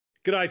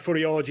G'day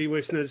Footyology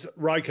listeners,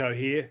 Roko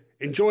here.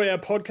 Enjoy our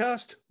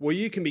podcast where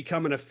you can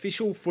become an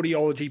official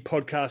Footyology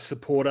podcast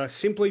supporter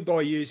simply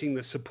by using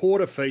the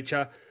supporter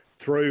feature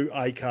through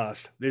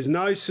Acast. There's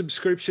no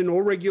subscription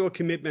or regular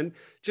commitment,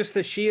 just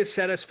the sheer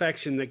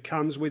satisfaction that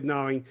comes with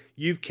knowing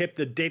you've kept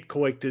the debt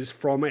collectors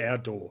from our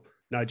door.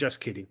 No,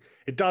 just kidding.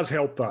 It does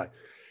help though.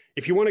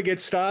 If you want to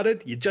get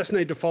started, you just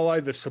need to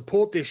follow the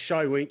support this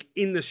show link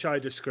in the show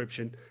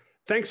description.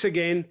 Thanks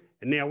again,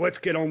 and now let's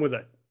get on with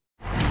it.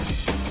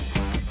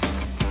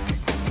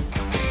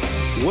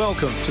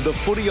 Welcome to the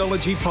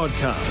Footyology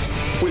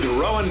Podcast with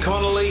Rowan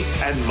Connolly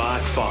and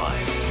Mark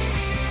Fine.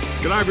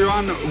 G'day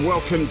everyone,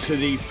 welcome to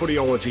the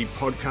Footyology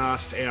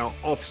Podcast, our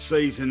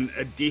off-season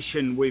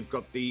edition. We've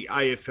got the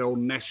AFL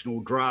National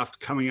Draft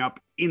coming up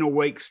in a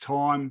week's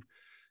time.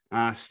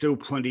 Still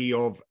plenty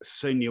of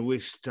senior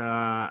list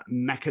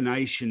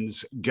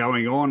machinations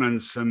going on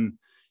and some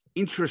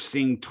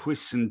interesting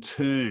twists and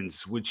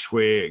turns, which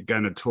we're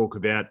going to talk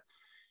about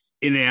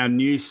in our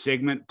news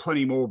segment.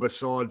 Plenty more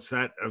besides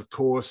that, of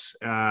course.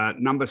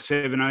 Number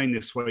 17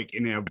 this week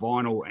in our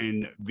vinyl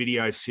and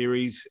video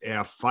series,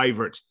 our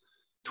favourite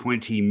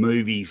 20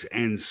 movies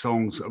and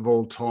songs of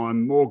all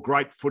time. More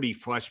great footy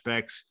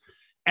flashbacks.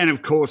 And,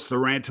 of course, the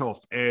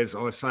rant-off. As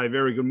I say,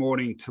 very good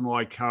morning to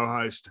my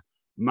co-host,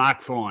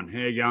 Mark Fine. How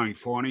you going,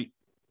 Finey?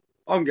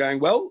 I'm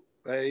going well.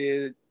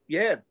 Bit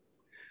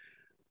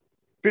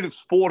of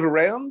sport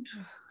around.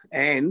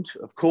 And,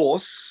 of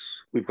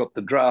course, we've got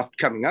the draft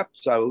coming up,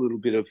 so a little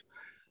bit of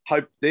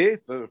hope there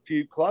for a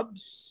few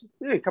clubs.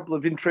 Yeah, a couple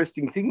of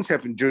interesting things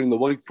happened during the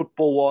week,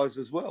 football-wise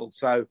as well.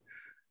 So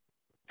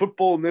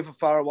football never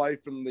far away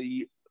from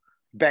the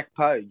back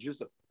page,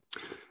 is it?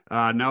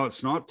 No,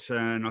 it's not.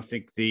 And I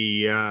think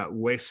the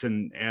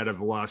lesson out of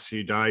the last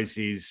few days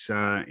is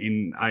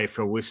in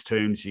AFL list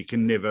terms, you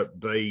can never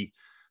be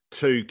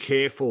too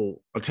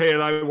careful. I'll tell you,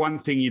 though, one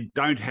thing you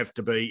don't have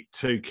to be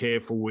too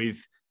careful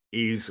with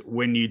is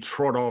when you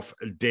trot off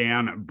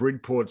down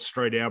Bridport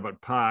Street,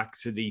 Albert Park,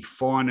 to the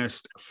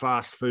finest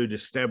fast food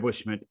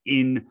establishment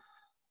in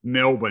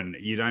Melbourne.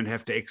 You don't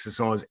have to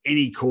exercise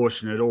any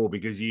caution at all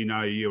because you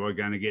know you are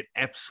going to get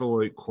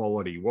absolute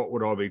quality. What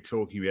would I be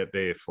talking about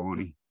there,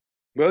 Finey?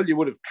 Well, you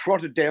would have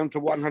trotted down to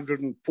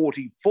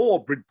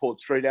 144 Bridport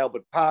Street,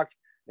 Albert Park,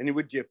 and you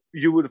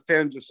would have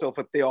found yourself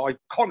at the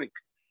iconic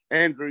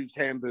Andrews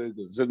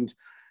Hamburgers. And,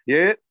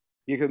 yeah,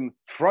 you can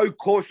throw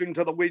caution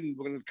to the wind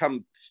when it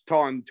comes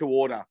time to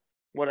order.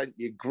 Why don't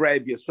you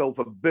grab yourself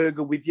a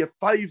burger with your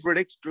favourite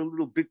extra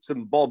little bits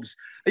and bobs?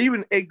 Are you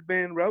an egg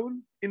man,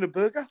 Rowan, in a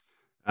burger?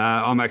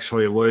 I'm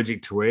actually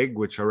allergic to egg,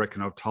 which I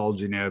reckon I've told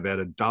you now about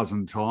a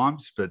dozen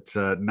times, but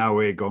no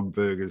egg on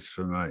burgers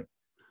for me.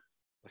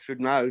 I should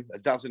know, a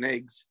dozen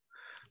eggs.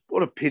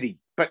 What a pity.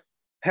 But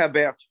how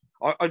about,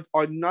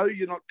 I know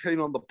you're not keen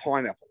on the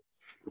pineapple.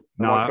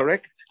 Am I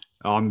correct?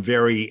 I'm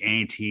very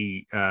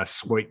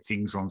anti-sweet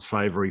things on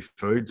savoury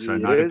food, so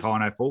no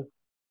pineapple.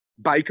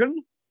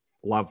 Bacon?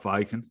 Love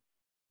bacon.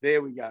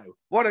 There we go.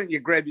 Why don't you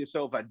grab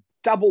yourself a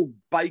double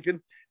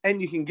bacon,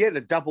 and you can get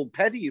a double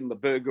patty in the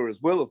burger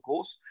as well, of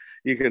course.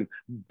 You can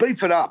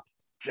beef it up.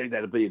 Gee,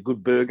 that'd be a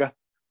good burger.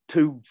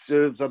 2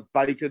 serves of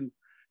bacon,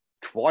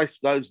 twice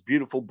those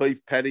beautiful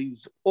beef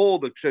patties, all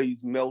the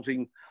cheese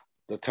melting,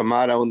 the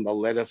tomato and the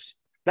lettuce.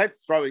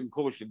 That's throwing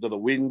caution to the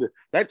wind.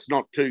 That's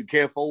not too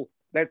careful.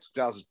 That's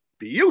just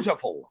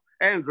beautiful.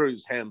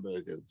 Andrews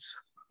Hamburgers.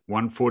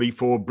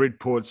 144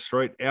 Bridport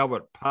Street,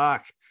 Albert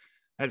Park.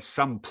 That's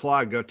some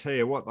plug. I tell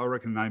you what, I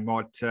reckon they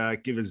might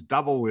give us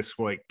double this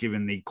week,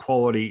 given the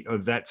quality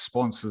of that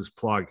sponsor's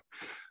plug.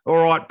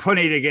 All right,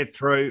 plenty to get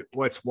through.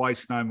 Let's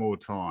waste no more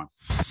time.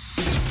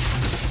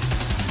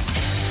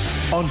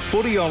 On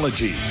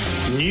Footyology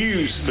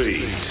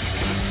Newsfeed.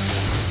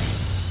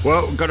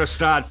 Well, we've got to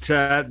start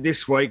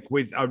this week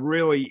with a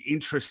really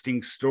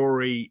interesting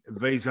story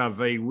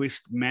vis-a-vis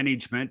list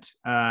management.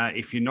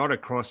 If you're not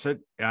across it,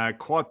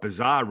 quite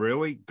bizarre,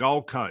 really.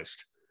 Gold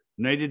Coast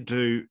needed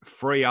to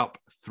free up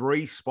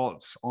 3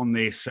 spots on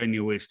their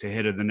senior list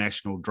ahead of the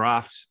national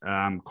draft.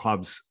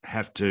 Clubs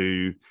have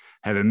to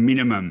have a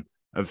minimum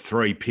of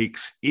 3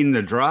 picks in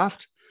the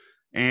draft.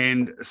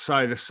 And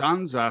so the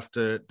Suns,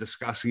 after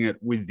discussing it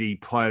with the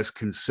players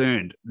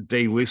concerned,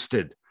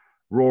 delisted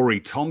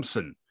Rory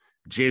Thompson,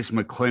 Jez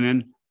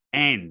McLennan,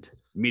 and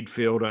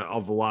midfielder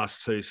of the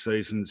last 2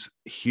 seasons,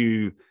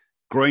 Hugh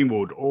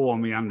Greenwood, all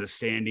on the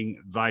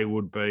understanding they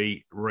would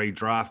be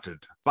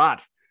redrafted.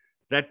 But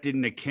that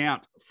didn't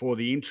account for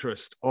the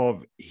interest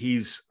of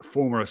his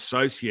former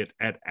associate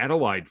at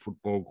Adelaide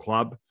Football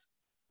Club,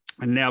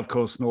 and now, of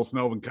course, North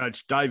Melbourne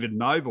coach David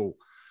Noble,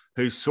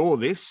 who saw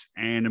this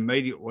and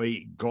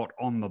immediately got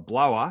on the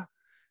blower.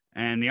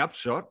 And the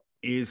upshot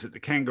is that the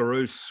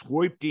Kangaroos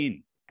swooped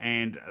in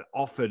and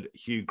offered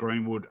Hugh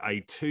Greenwood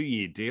a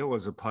 2-year deal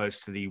as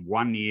opposed to the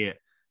 1 year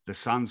the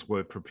Suns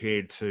were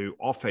prepared to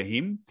offer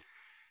him.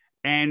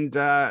 And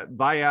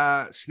they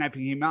are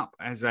snapping him up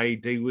as a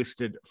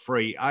delisted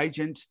free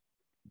agent.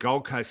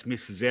 Gold Coast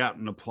misses out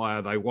on a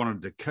player they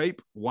wanted to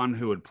keep, one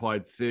who had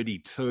played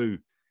 32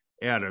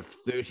 out of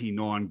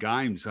 39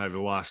 games over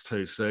the last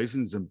 2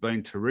 seasons and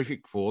been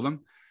terrific for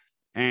them.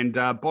 And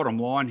bottom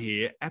line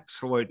here,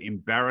 absolute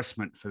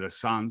embarrassment for the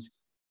Suns.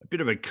 A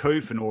bit of a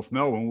coup for North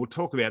Melbourne. We'll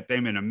talk about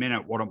them in a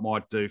minute, what it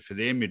might do for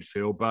their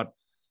midfield. But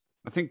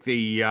I think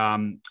the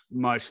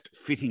most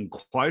fitting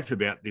quote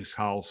about this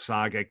whole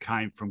saga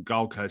came from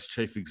Gold Coast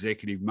Chief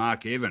Executive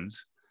Mark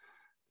Evans,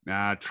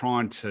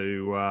 trying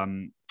to,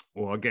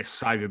 I guess,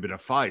 save a bit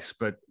of face,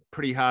 but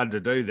pretty hard to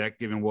do that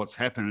given what's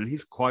happened. And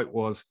his quote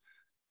was,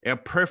 "Our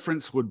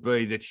preference would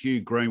be that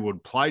Hugh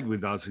Greenwood played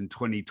with us in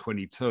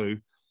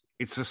 2022.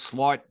 It's a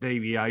slight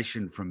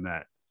deviation from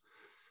that."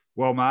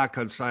 Well, Mark,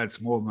 I'd say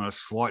it's more than a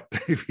slight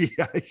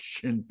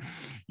deviation.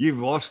 You've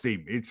lost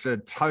him. It's a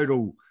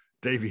total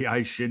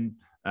deviation.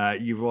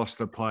 You've lost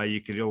a player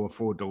you could ill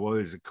afford to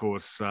lose. Of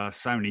course,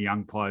 so many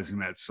young players in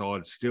that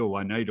side still,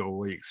 they need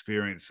all the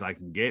experience they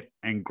can get.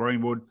 And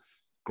Greenwood,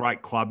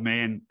 great club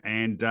man,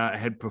 and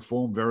had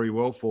performed very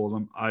well for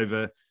them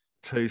over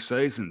 2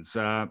 seasons.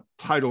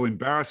 Total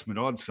embarrassment,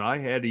 I'd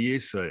say. How do you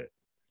see it?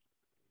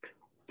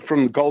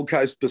 From the Gold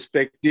Coast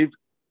perspective,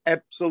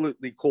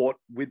 absolutely caught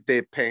with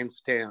their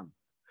pants down.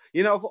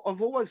 You know,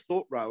 I've always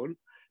thought, Rowan,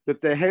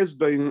 that there has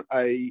been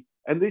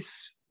and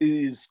this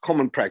is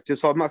common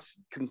practice, I must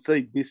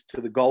concede this to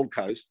the Gold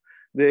Coast,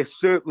 they're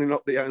certainly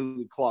not the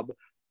only club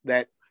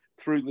that,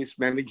 through this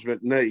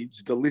management,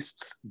 needs to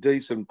list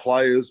decent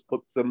players,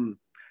 put them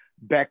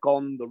back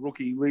on the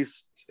rookie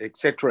list,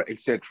 etc.,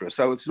 etc.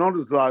 So it's not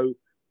as though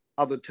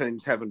other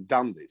teams haven't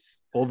done this.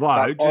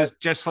 Although,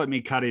 just let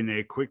me cut in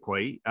there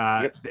quickly.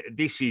 Yep.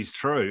 This is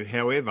true.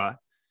 However,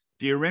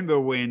 do you remember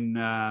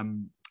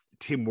when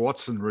Tim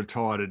Watson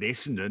retired at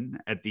Essendon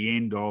at the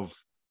end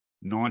of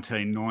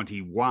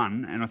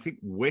 1991? And I think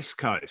West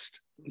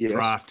Coast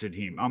drafted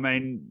him. I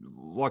mean,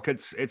 like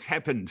it's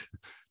happened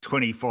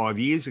 25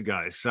 years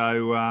ago.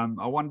 So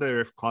I wonder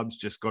if clubs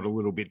just got a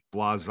little bit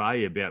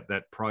blasé about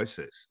that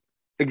process.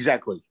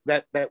 Exactly.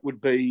 That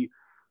would be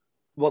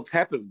what's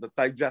happened, that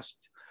they just,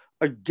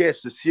 I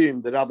guess,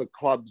 assumed that other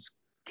clubs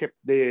kept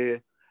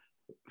their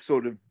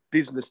sort of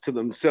business to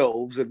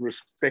themselves and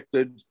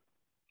respected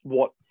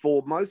what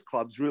for most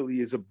clubs really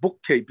is a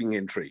bookkeeping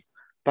entry,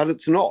 but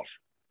it's not.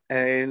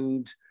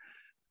 And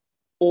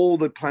all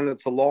the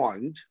planets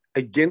aligned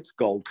against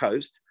Gold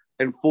Coast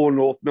and for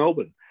North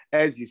Melbourne.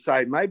 As you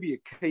say, maybe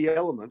a key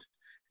element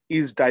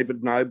is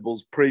David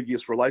Noble's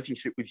previous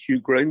relationship with Hugh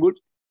Greenwood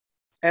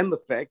and the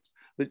fact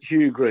that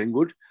Hugh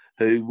Greenwood,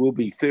 who will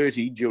be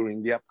 30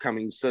 during the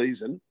upcoming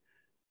season,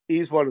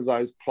 is one of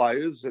those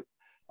players that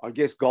I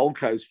guess Gold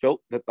Coast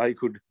felt that they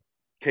could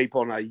keep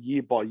on a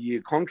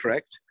year-by-year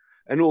contract,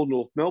 and all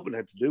North Melbourne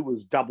had to do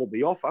was double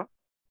the offer.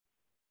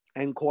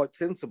 And quite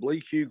sensibly,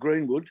 Hugh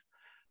Greenwood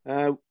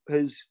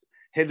has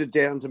headed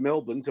down to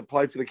Melbourne to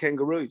play for the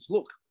Kangaroos.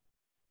 Look,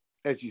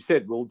 as you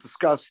said, we'll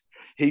discuss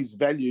his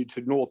value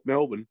to North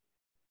Melbourne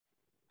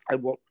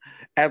and what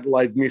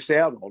Adelaide miss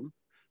out on.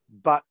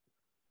 But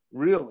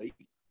really,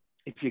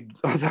 I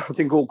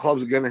think all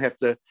clubs are going to have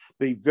to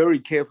be very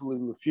careful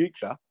in the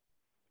future.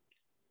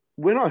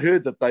 When I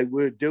heard that they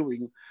were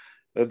doing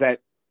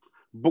that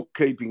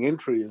bookkeeping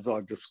entry, as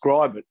I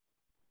describe it,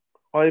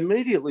 I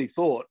immediately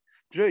thought,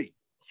 gee,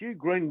 Hugh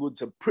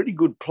Greenwood's a pretty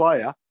good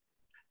player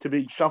to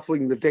be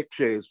shuffling the deck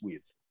chairs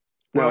with.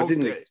 Now,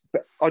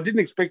 I didn't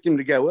expect him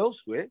to go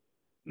elsewhere.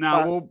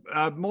 No,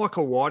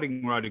 Michael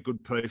Whiting wrote a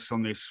good piece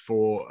on this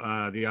for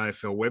the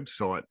AFL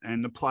website,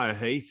 and the player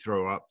he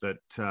threw up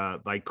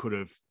that they could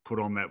have put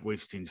on that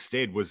list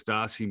instead was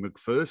Darcy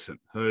McPherson,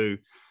 who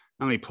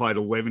only played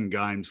 11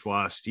 games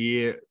last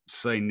year,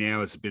 seen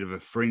now as a bit of a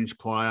fringe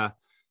player.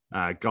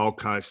 Gold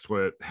Coast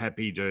were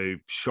happy to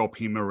shop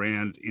him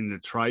around in the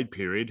trade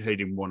period. He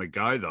didn't want to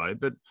go though.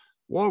 But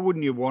why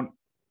wouldn't you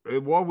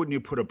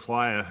put a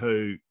player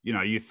who, you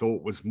know, you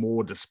thought was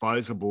more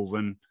disposable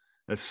than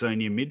a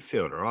senior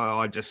midfielder?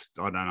 I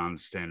don't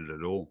understand it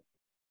at all.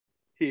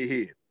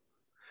 Here.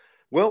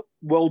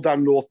 Well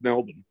done, North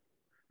Melbourne.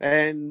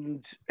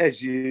 And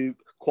as you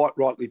quite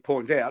rightly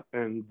point out,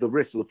 and the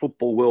rest of the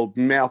football world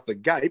mouth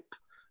agape,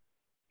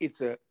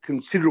 it's a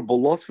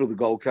considerable loss for the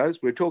Gold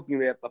Coast. We're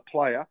talking about the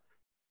player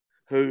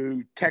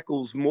who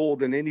tackles more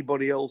than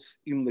anybody else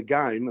in the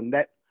game, and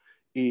that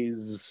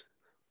is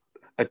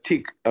a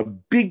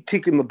big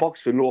tick in the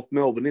box for North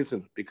Melbourne,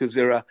 isn't it? Because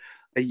they're a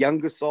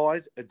younger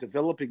side, a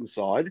developing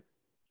side,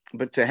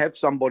 but to have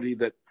somebody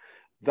that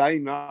they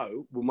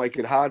know will make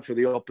it hard for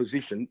the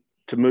opposition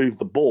to move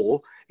the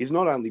ball is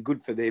not only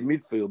good for their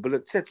midfield, but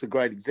it sets a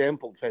great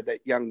example for that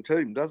young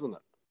team, doesn't it?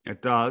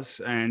 It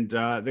does, and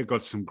they've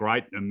got some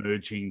great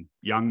emerging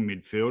young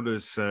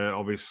midfielders.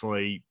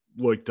 Obviously,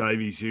 Luke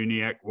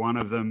Davies-Uniacke, one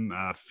of them,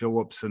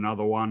 Phillips,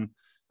 another one,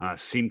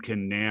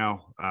 Simkin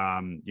now,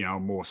 a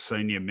more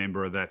senior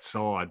member of that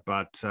side.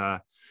 But,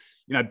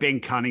 Ben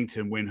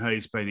Cunnington, when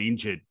he's been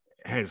injured,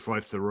 has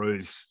left the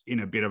Roos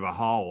in a bit of a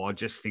hole. I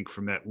just think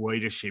from that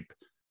leadership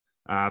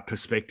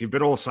perspective,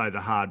 but also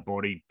the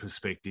hard-bodied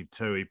perspective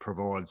too, he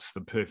provides the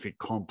perfect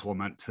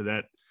complement to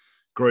that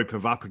group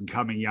of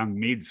up-and-coming young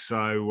mids.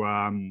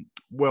 So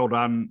well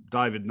done,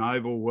 David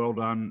Noble. Well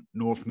done,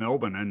 North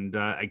Melbourne. And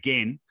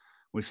again,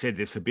 we said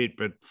this a bit,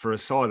 but for a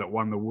side that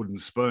won the wooden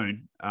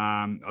spoon,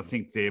 I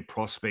think their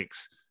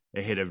prospects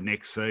ahead of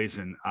next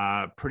season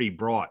are pretty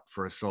bright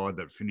for a side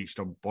that finished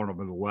on bottom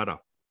of the ladder.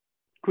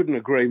 Couldn't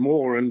agree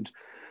more. And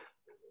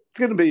it's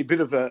going to be a bit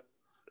of a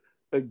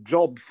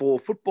job for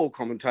football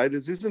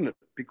commentators, isn't it?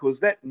 Because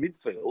that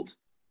midfield,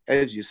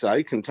 as you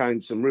say,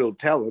 contains some real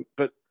talent,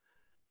 but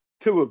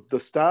two of the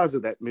stars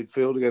of that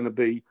midfield are going to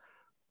be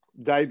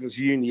Davis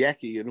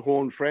Uniacke and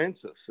Horn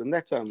Francis, and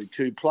that's only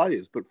two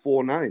players, but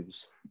four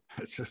names.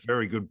 That's a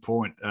very good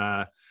point.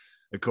 Of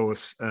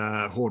course,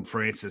 Horn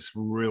Francis,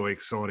 really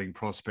exciting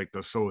prospect.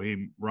 I saw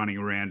him running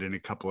around in a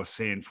couple of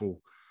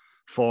Sandful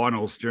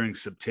finals during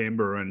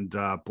September, and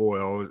boy,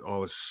 I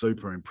was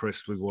super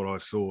impressed with what I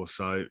saw.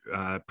 So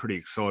pretty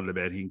excited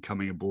about him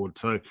coming aboard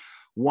too.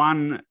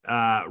 One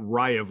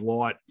ray of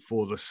light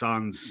for the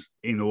Suns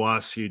in the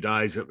last few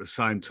days. At the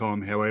same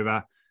time,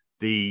 however,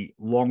 the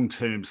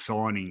long-term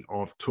signing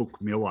of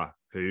Took Miller,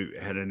 who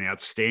had an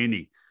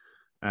outstanding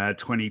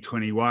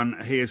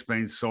 2021. He has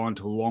been signed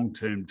to a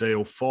long-term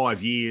deal,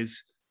 5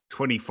 years,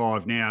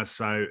 25 now,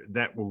 so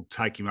that will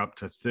take him up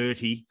to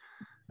 30,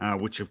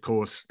 which, of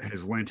course,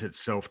 has lent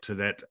itself to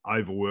that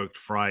overworked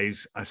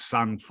phrase, a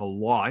son for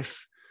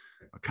life.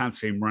 I can't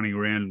see him running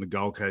around in the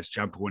Gold Coast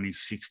jumper when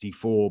he's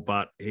 64,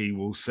 but he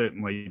will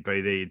certainly be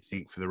there, you'd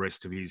think, for the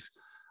rest of his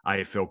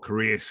AFL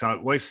career. So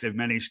at least they've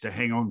managed to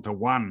hang on to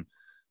one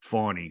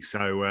finding.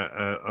 So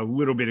a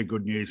little bit of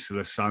good news for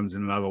the Suns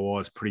in an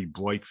otherwise pretty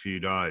bleak few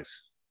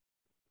days.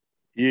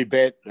 You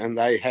bet. And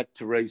they had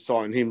to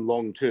re-sign him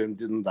long-term,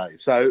 didn't they?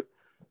 So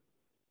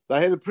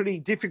they had a pretty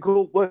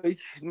difficult week.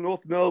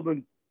 North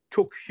Melbourne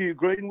took Hugh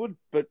Greenwood,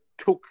 but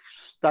Took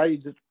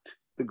stayed at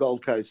the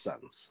Gold Coast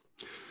Suns.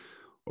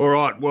 All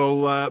right.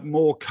 Well,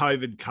 more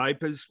COVID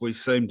capers. We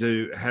seem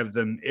to have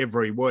them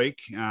every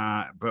week,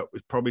 but we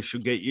probably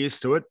should get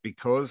used to it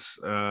because,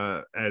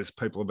 as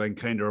people have been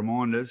keen to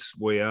remind us,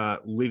 we are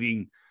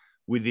living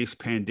with this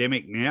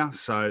pandemic now.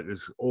 So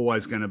there's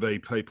always going to be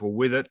people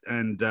with it.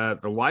 And the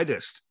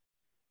latest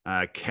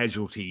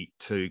casualty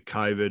to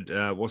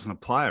COVID wasn't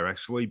a player,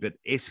 actually, but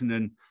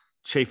Essendon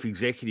Chief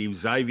Executive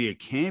Xavier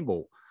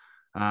Campbell,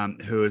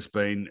 who has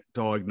been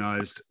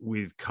diagnosed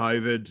with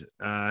COVID.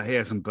 He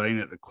hasn't been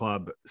at the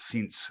club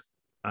since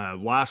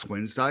last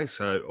Wednesday,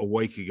 so a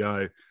week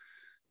ago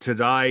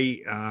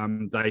today.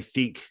 They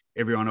think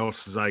everyone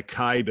else is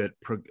okay, but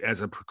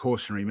as a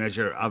precautionary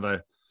measure,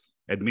 other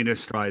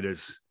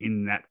administrators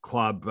in that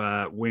club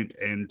went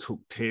and took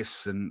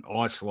tests and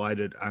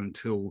isolated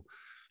until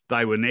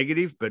they were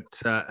negative, but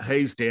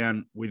he's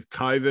down with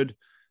COVID.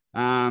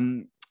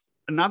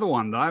 Another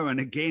one, though, and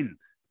again,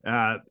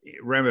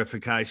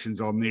 ramifications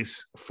on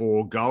this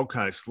for Gold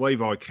Coast.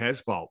 Levi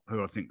Casbolt,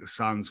 who I think the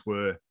Suns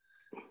were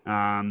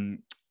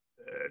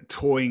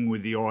toying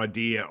with the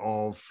idea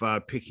of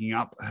picking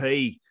up,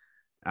 he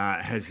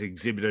has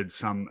exhibited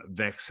some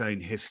vaccine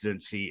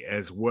hesitancy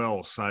as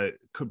well. So it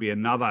could be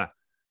another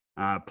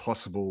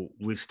possible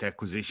list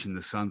acquisition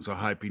the Suns are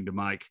hoping to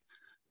make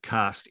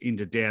cast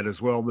into doubt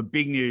as well. The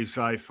big news,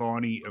 though,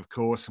 Finey, of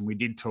course, and we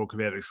did talk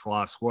about this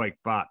last week,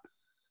 but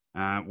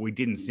we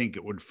didn't think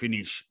it would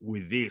finish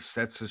with this,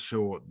 that's for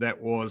sure.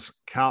 That was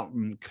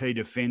Carlton key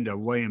defender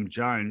Liam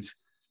Jones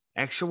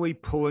actually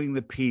pulling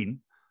the pin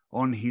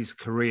on his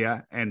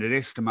career and an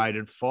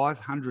estimated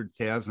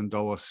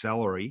 $500,000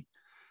 salary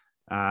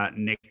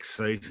next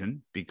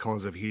season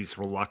because of his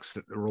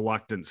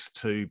reluctance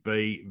to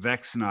be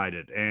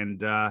vaccinated. And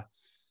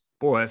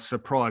boy, it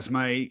surprised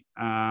me.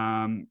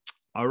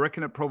 I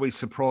reckon it probably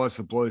surprised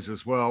the Blues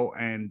as well,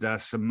 and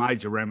some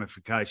major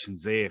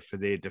ramifications there for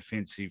their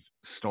defensive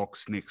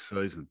stocks next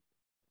season.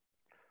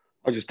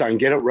 I just don't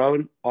get it,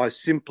 Rowan. I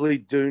simply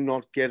do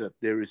not get it.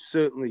 There is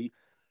certainly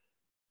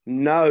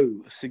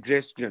no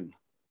suggestion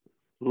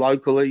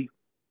locally,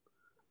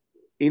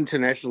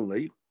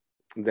 internationally,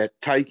 that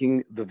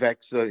taking the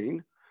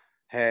vaccine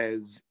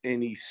has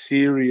any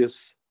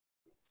serious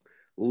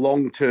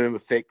long-term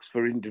effects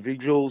for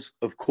individuals.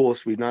 Of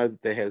course, we know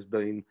that there has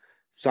been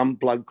some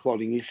blood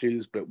clotting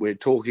issues, but we're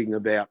talking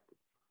about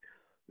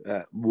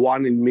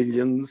 1 in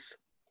millions.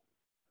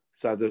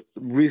 So the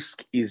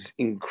risk is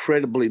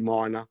incredibly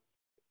minor.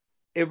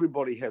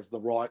 Everybody has the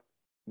right.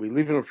 We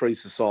live in a free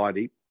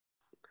society.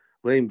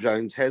 Liam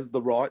Jones has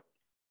the right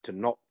to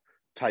not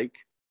take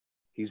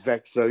his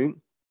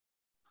vaccine.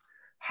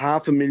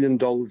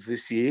 $500,000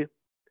 this year.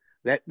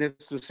 That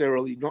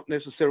not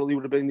necessarily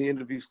would have been the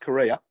end of his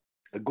career.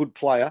 A good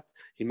player.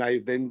 He may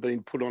have then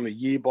been put on a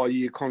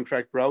year-by-year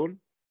contract, Rowan.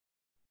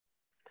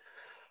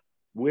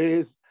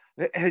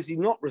 Has he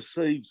not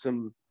received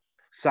some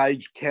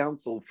sage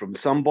counsel from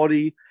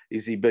somebody?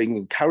 Is he being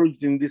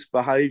encouraged in this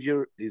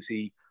behaviour? Is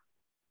he,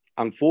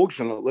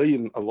 unfortunately,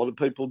 and a lot of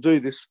people do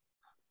this,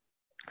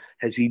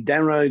 has he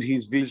narrowed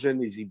his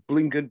vision? Is he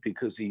blinkered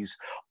because he's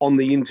on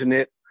the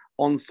internet,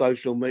 on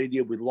social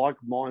media with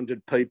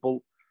like-minded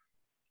people?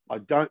 I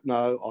don't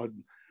know.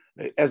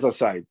 As I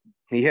say,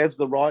 he has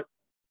the right.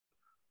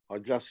 I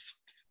just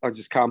I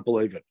just can't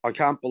believe it. I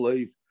can't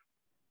believe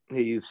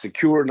he is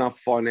secure enough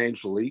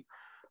financially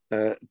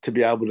to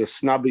be able to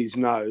snub his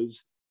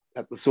nose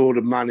at the sort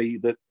of money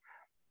that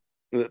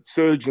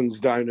surgeons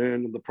don't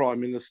earn and the Prime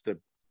Minister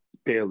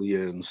barely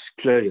earns.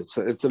 Gee,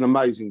 it's an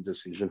amazing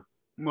decision.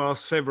 Well,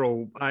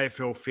 several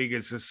AFL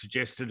figures have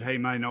suggested he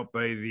may not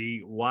be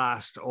the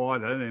last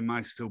either. There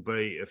may still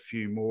be a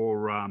few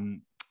more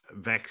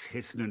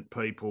vax-hesitant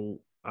people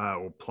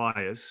or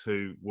players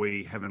who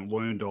we haven't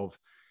learned of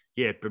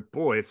yet. But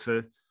boy, it's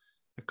a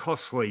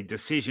costly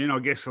decision. I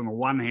guess on the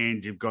one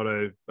hand, you've got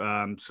to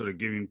sort of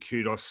give him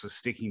kudos for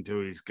sticking to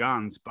his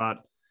guns, but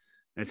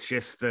it's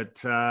just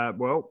that,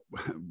 well,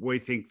 we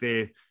think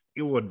they're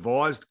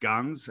ill-advised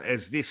guns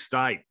as this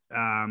state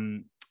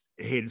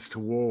heads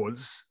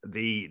towards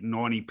the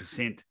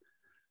 90%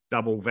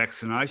 double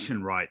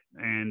vaccination rate.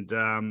 And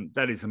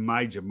that is a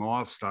major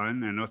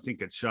milestone. And I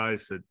think it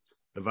shows that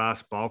the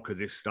vast bulk of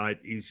this state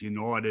is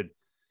united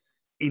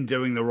in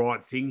doing the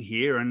right thing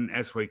here. And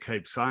as we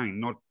keep saying,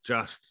 not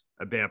just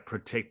about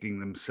protecting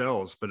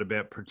themselves, but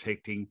about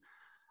protecting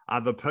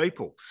other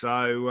people.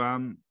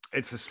 So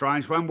it's a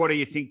strange one. What do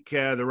you think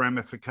the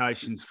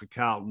ramifications for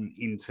Carlton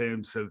in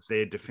terms of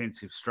their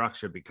defensive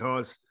structure?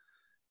 Because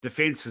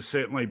defence has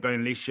certainly been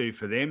an issue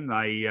for them.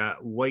 They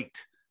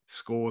leaked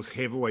scores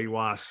heavily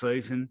last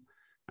season.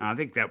 I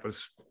think that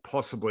was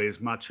possibly as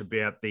much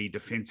about the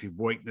defensive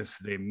weakness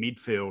of their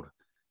midfield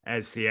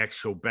as the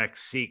actual back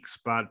six.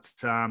 But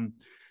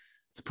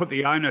to put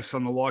the onus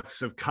on the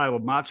likes of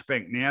Caleb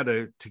Marchbank now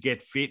to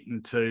get fit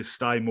and to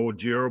stay more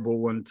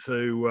durable and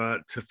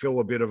to fill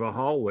a bit of a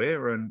hole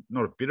there, and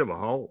not a bit of a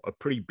hole, a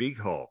pretty big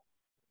hole.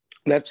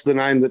 That's the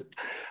name that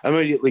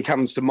immediately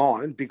comes to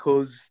mind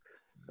because,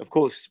 of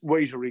course,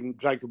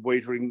 Jacob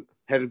Wiedering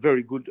had a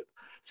very good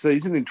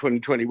season in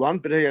 2021,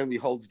 but he only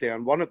holds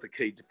down one of the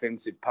key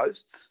defensive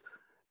posts,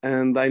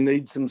 and they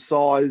need some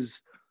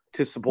size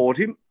to support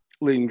him.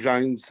 Liam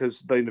Jones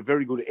has been a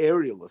very good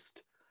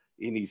aerialist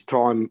in his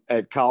time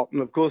at Carlton.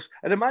 Of course,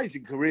 an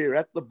amazing career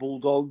at the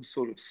Bulldogs,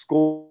 sort of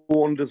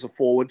scorned as a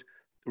forward,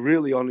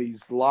 really on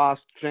his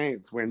last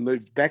chance when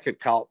moved back at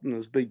Carlton,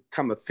 has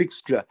become a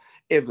fixture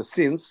ever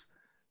since.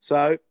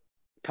 So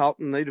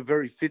Carlton need a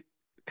very fit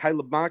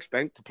Caleb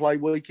Marchbank to play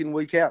week in,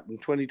 week out in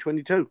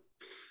 2022.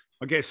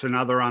 I guess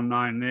another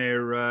unknown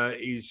there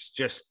is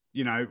just,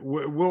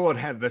 will it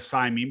have the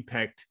same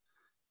impact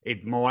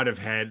it might have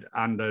had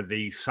under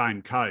the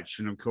same coach?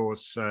 And of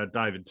course,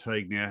 David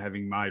Teague now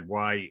having made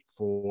way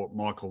for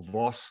Michael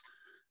Voss.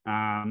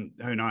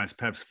 Who knows,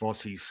 perhaps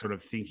Vossi's sort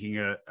of thinking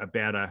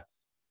about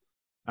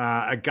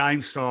a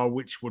game style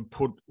which would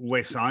put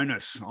less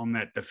onus on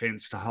that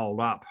defence to hold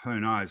up. Who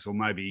knows? Or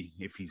maybe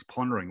if he's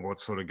pondering what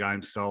sort of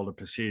game style to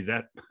pursue,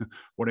 that,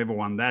 whatever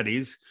one that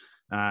is,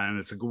 and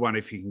it's a good one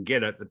if you can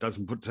get it, that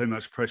doesn't put too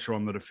much pressure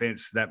on the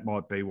defence, that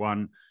might be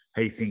one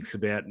he thinks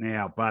about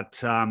now.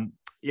 But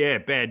yeah,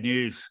 bad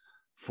news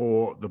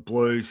for the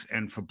Blues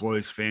and for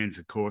Blues fans,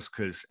 of course,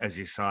 because, as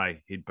you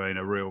say, he'd been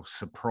a real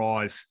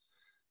surprise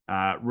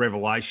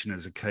revelation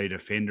as a key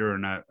defender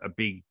and a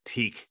big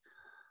tick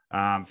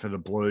for the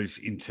Blues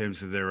in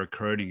terms of their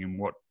recruiting in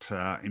what,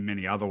 in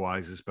many other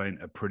ways, has been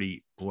a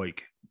pretty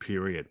bleak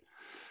period.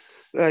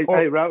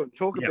 Hey Rowan,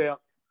 talk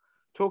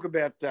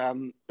about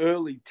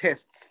early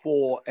tests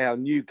for our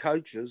new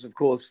coaches. Of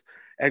course,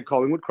 at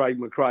Collingwood, Craig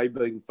McRae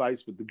being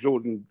faced with the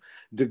Jordan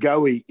De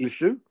Goey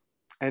issue,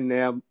 and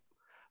now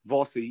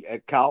Vossi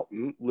at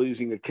Carlton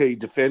losing a key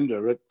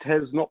defender. It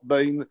has not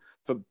been,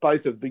 for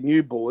both of the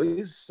new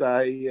boys,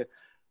 a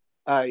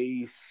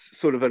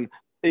sort of an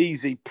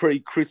easy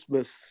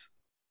pre-Christmas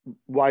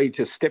way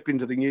to step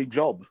into the new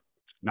job.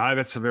 No,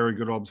 that's a very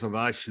good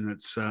observation.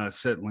 It's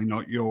certainly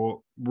not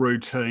your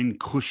routine,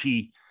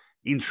 cushy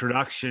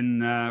introduction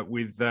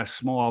with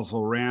smiles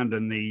all around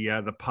and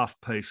the puff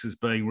pieces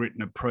being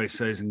written at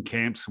pre-season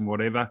camps and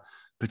whatever,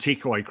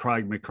 particularly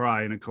Craig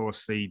McRae. And, of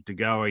course, the De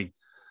Goey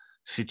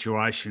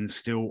situation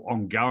still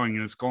ongoing,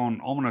 and it's gone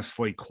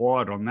ominously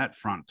quiet on that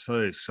front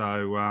too.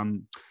 So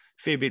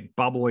fair bit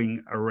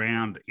bubbling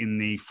around in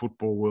the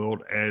football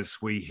world as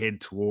we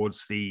head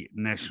towards the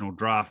national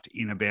draft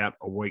in about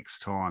a week's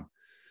time.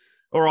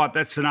 All right,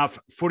 that's enough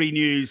footy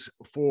news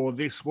for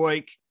this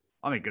week.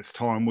 I think it's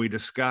time we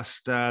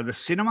discussed the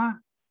cinema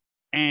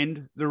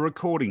and the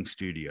recording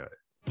studio.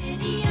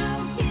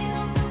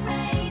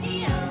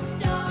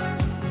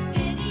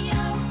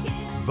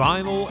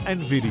 Vinyl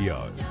and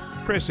video.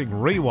 Pressing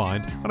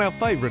rewind on our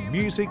favourite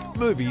music,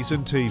 movies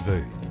and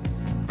TV.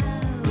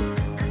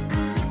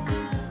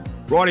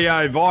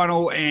 Rightio,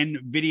 vinyl and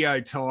video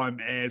time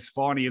as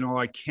Finey and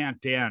I count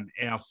down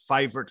our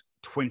favourite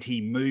 20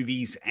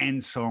 movies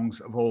and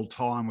songs of all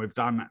time. We've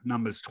done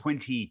numbers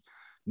 20,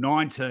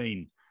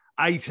 19,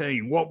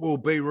 18. What will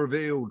be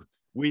revealed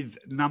with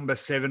number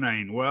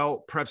 17? Well,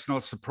 perhaps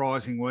not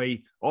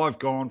surprisingly, I've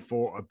gone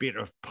for a bit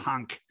of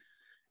punk.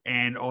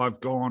 And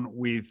I've gone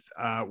with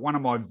one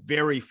of my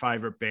very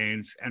favourite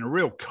bands and a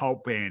real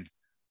cult band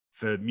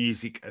for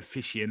music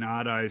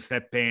aficionados.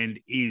 That band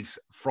is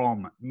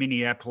from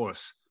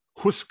Minneapolis,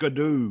 Husker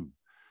Du.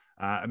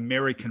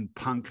 American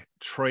punk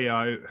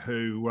trio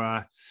who,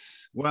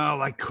 well,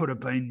 they could have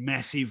been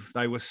massive.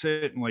 They were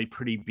certainly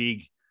pretty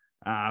big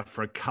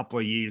for a couple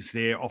of years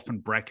there, often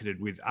bracketed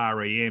with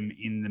REM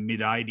in the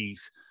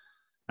mid-'80s.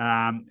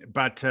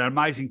 But an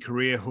amazing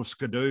career.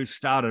 Husker Du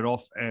started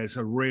off as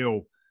a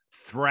real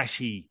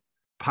thrashy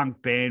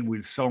punk band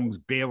with songs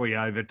barely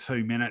over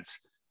 2 minutes,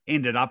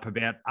 ended up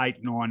about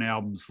 8-9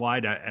 albums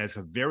later as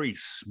a very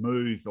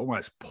smooth,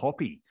 almost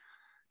poppy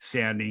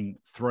sounding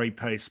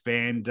three-piece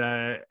band.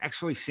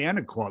 Actually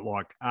sounded quite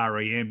like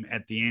REM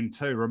at the end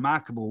too.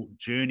 Remarkable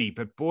journey,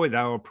 but boy,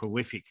 they were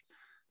prolific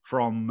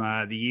from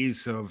the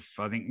years of,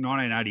 I think,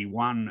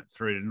 1981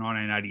 through to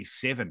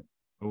 1987,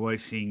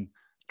 releasing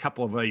a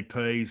couple of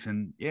EPs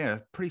and, yeah,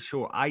 pretty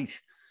sure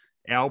 8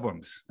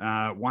 albums.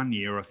 1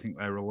 year, I think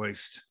they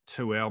released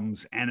 2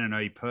 albums and an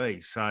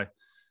EP. So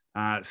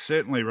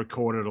certainly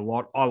recorded a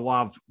lot. I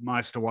love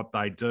most of what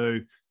they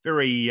do.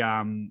 Very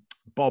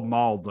Bob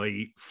Mould,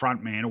 the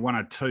frontman, one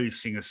or two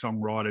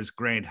singer-songwriters,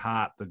 Grant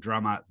Hart, the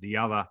drummer, the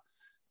other.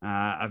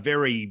 A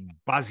very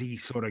buzzy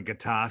sort of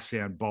guitar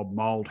sound Bob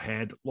Mould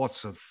had,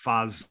 lots of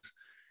fuzz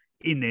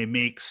in their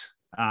mix,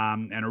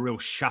 and a real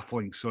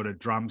shuffling sort of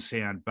drum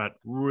sound, but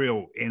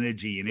real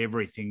energy in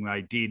everything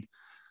they did.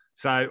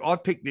 So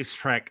I've picked this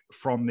track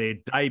from their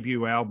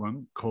debut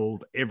album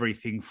called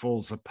Everything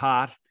Falls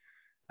Apart.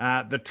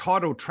 The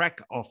title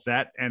track off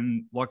that,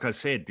 and like I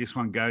said, this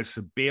one goes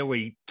for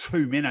barely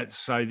 2 minutes,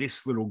 so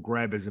this little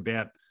grab is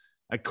about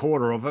a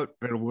quarter of it,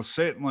 but it will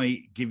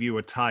certainly give you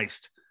a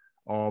taste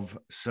of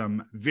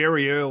some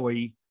very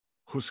early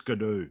Husker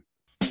Du.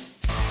 If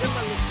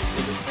I listened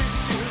to the things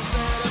that you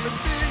said,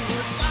 everything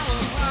would fall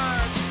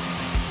apart.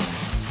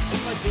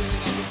 If I did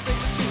all the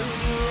things that you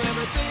knew,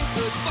 everything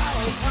could fall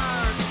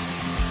apart.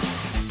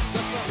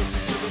 Let's not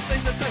listen to the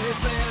things that they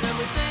said,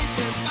 everything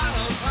can fall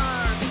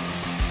apart.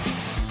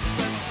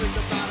 Let's think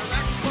about our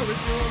actions, what we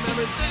do, and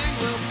everything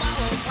will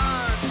fall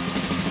apart.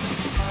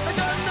 I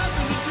got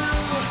nothing to do,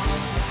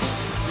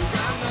 you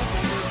got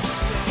nothing to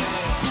say.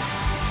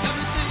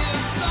 Everything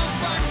is so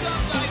fucked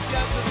up, I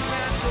guess it's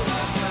natural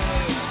I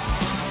play.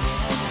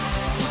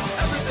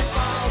 Everything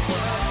falls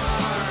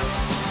apart.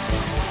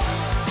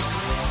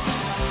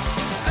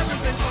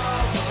 Everything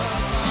falls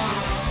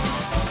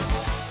apart.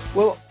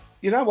 Well,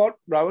 you know what,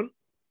 Rowan?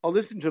 I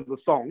listened to the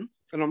song,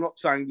 and I'm not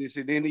saying this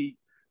in any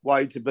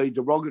way to be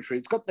derogatory.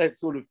 It's got that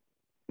sort of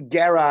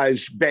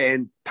garage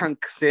band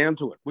punk sound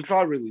to it, which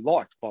I really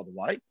liked, by the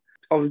way.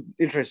 I was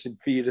interested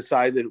for you to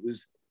say that it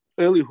was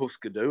early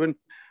Husker Du. And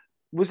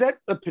was that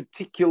a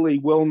particularly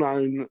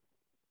well-known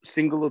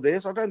single of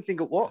theirs? I don't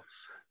think it was.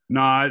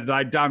 No,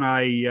 they'd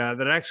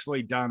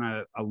actually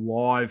done a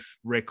live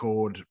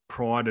record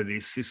prior to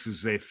this. This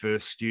is their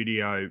first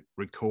studio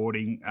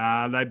recording.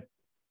 They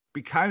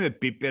became a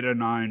bit better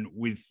known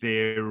with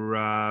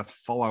their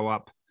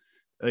follow-up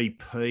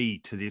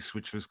EP to this,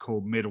 which was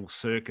called Metal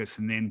Circus,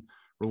 and then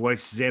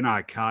released Zen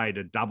Arcade,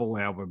 a double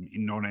album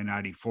in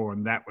 1984,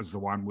 and that was the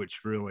one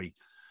which really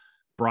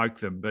broke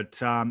them. But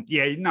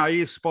yeah, no,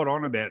 you're spot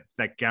on about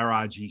that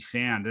garagey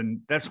sound,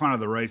 and that's one of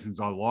the reasons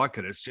I like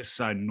it. It's just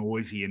so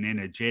noisy and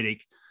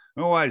energetic.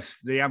 Always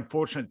the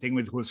unfortunate thing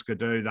with Husker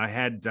Du,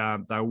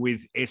 they were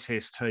with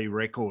SST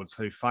Records,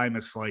 who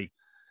famously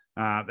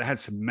they had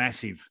some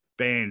massive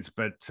bands,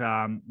 but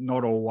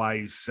not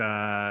always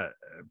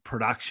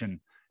production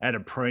at a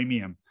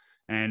premium.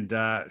 And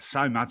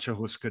so much of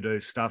Husker Du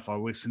stuff I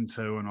listen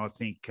to, and I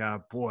think,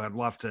 boy, I'd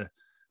love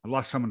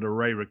someone to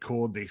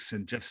re-record this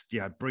and just,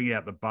 bring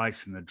out the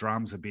bass and the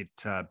drums a bit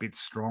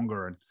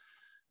stronger,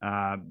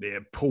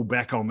 and pull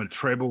back on the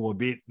treble a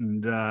bit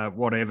and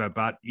whatever.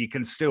 But you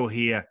can still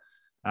hear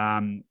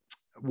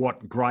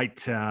what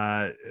great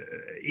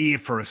ear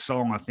for a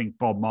song I think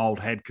Bob Mould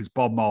had, because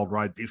Bob Mould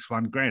wrote this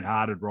one. Grant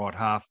Hart would write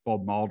half,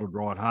 Bob Mould would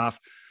write half.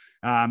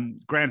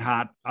 Grant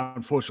Hart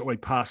unfortunately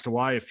passed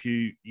away a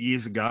few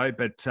years ago,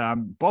 but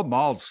Bob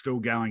Mould's still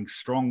going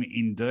strong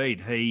indeed.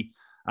 He,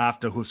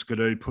 after Husker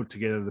Du, put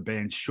together the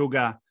band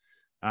Sugar,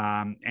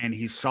 and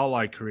his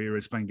solo career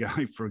has been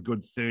going for a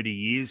good 30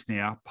 years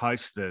now,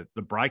 post the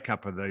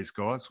breakup of these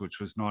guys, which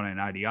was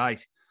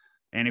 1988.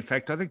 And in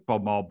fact, I think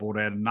Bob Mould brought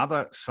out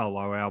another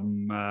solo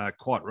album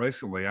quite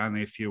recently,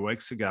 only a few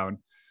weeks ago.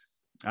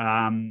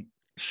 And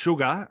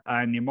Sugar,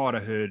 and you might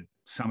have heard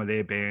some of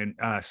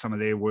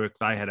their work.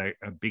 They had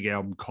a big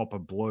album, Copper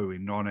Blue,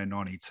 in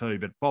 1992.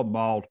 But Bob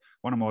Mould,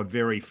 one of my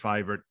very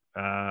favourite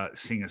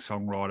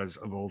singer-songwriters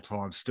of all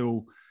time,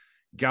 still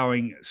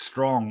going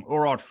strong. All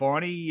right,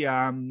 Finey,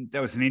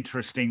 that was an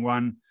interesting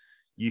one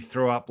you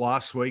threw up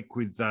last week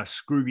with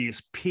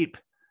Scroobius Pip.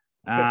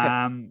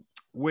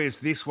 Where's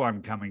this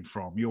one coming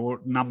from?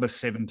 Your number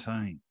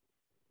 17.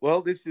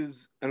 Well, this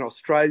is an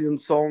Australian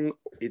song.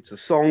 It's a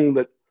song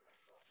that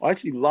I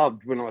actually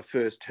loved when I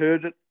first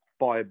heard it,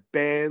 by a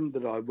band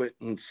that I went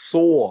and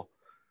saw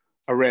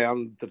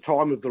around the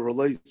time of the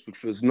release,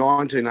 which was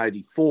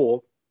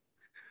 1984.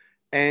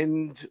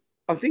 And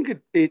I think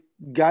it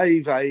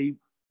gave a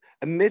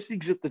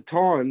message at the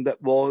time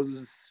that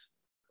was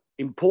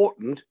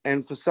important,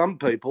 and for some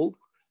people,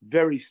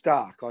 very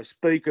stark. I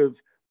speak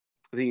of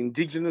the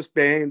Indigenous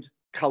band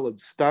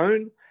Coloured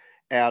Stone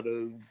out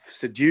of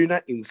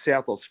Ceduna in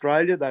South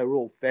Australia. They were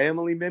all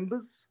family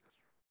members.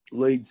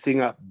 Lead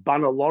singer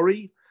Bunna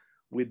Laurie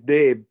with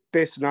their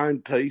best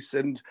known piece,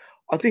 and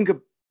I think a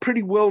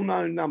pretty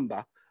well-known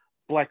number,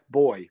 Black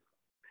Boy.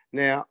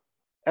 Now,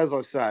 as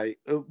I say,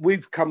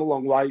 we've come a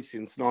long way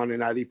since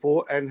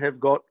 1984 and have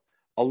got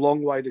a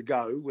long way to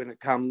go when it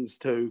comes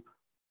to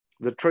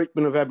the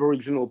treatment of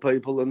Aboriginal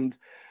people and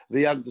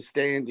the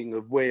understanding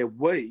of where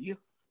we,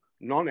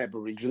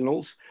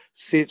 non-Aboriginals,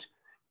 sit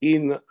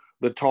in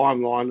the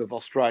timeline of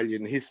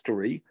Australian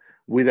history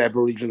with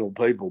Aboriginal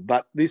people.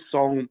 But this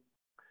song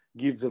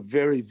gives a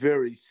very,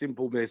 very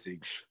simple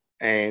message,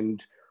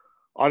 and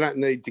I don't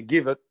need to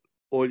give it.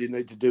 All you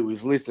need to do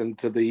is listen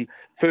to the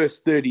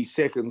first 30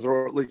 seconds,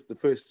 or at least the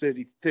first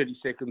 30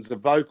 seconds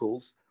of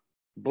vocals,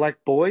 Black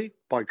Boy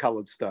by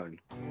Coloured Stone.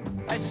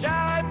 A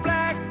shy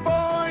black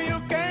boy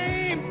who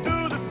came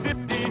to the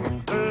city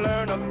to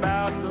learn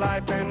about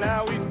life, and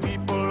how his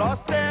people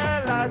lost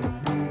their lives.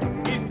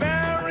 He's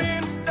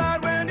buried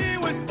died when he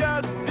was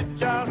just a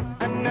child,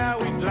 and now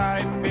his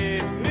life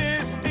is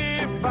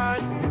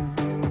mystified.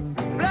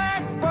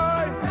 Black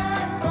boy,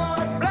 black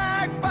boy,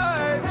 black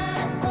boy,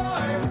 black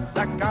boy,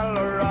 the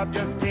color of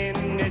your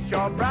skin is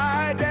your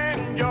pride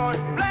and joy.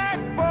 Black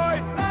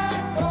boy,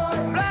 black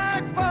boy,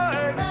 black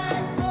boy,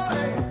 black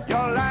boy,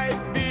 your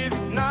life is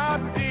not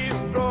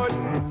destroyed.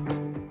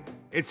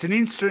 It's an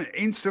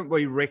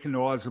instantly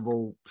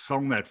recognisable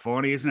song, that,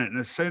 Finey, isn't it? And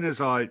as soon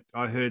as I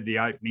heard the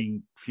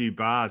opening few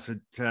bars,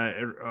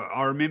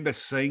 I remember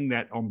seeing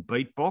that on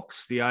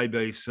Beatbox, the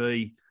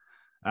ABC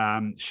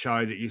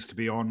show that used to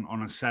be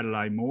on a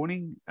Saturday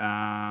morning,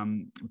 a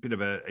bit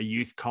of a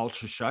youth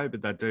culture show,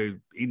 but they do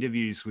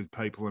interviews with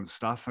people and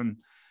stuff.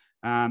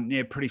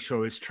 And pretty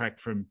sure this track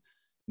from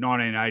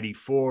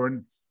 1984,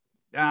 and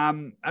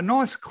a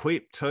nice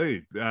clip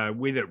too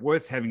with it,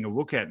 worth having a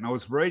look at. And I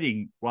was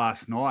reading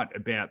last night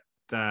about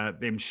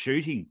them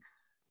shooting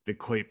the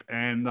clip,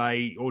 and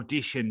they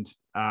auditioned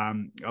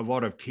a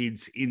lot of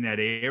kids in that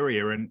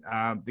area, and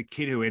the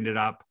kid who ended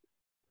up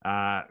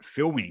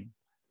filming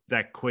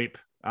that clip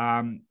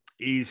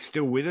is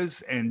still with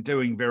us and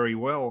doing very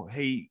well.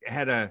 He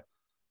had a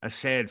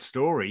sad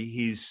story.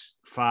 His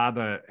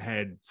father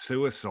had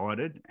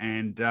suicided,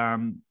 and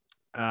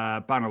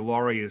Bunna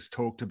Laurie has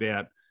talked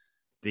about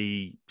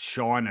the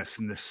shyness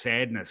and the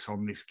sadness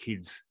on this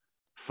kid's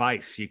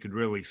face. You could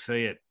really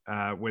see it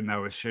when they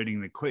were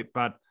shooting the clip.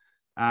 But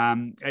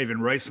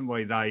even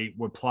recently, they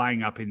were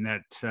playing up in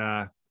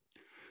that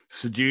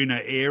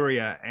Ceduna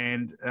area,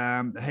 and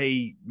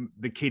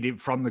the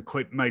kid from the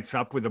clip meets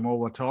up with them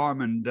all the time,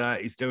 and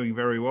is doing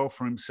very well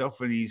for himself.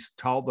 And he's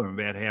told them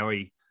about how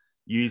he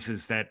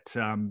uses that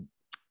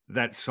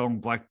song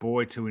Black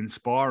Boy to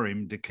inspire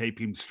him to keep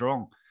him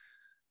strong.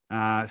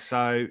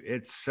 So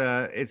it's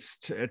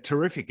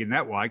terrific in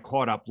that way,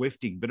 quite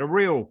uplifting, but a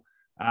real.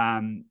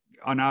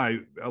 I know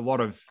a lot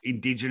of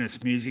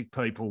Indigenous music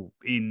people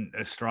in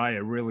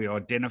Australia really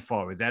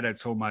identify with that.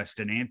 It's almost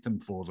an anthem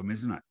for them,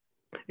 isn't it?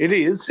 It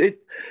is.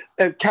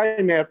 It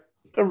came out,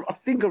 I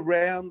think,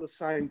 around the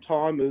same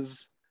time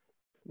as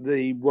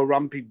the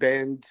Warumpi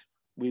band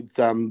with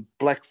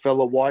Black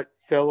Fella, White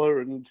Fella.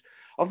 And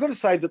I've got to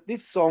say that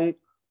this song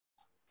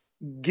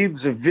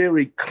gives a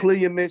very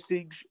clear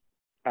message,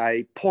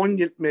 a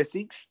poignant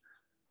message,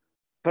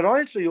 but I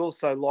actually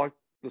also like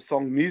the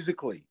song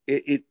musically.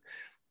 It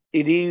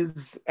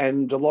is,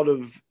 and a lot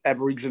of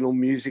Aboriginal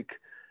music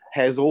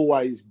has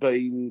always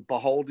been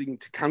beholding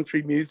to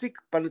country music,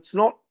 but it's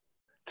not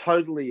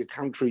totally a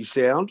country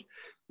sound.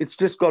 It's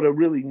just got a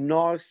really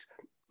nice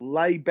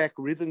laid-back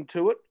rhythm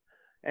to it,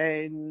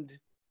 and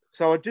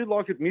so I do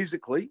like it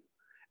musically,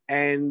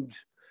 and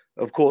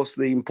of course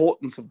the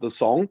importance of the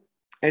song,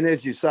 and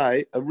as you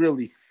say, a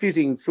really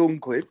fitting film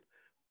clip,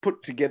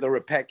 put together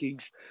a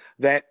package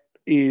that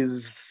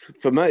is,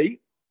 for me,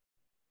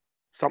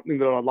 something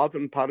that I love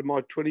and part of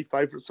my 20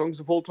 favourite songs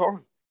of all time.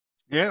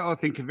 Yeah, I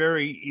think a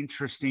very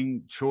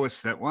interesting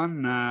choice, that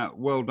one.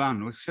 Well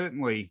done. It was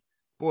certainly,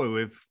 boy,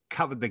 we've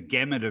covered the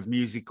gamut of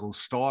musical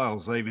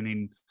styles, even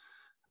in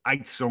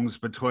 8 songs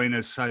between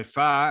us so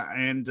far,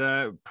 and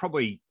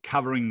probably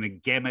covering the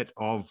gamut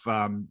of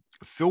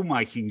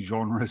filmmaking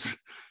genres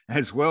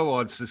as well,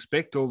 I'd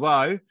suspect,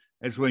 although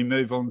as we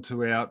move on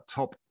to our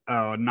top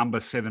number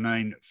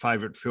 17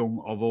 favourite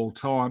film of all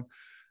time,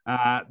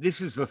 this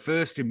is the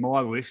first in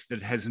my list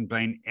that hasn't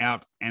been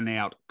out and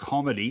out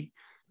comedy.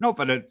 Not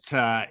that it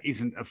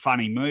isn't a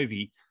funny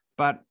movie,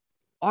 but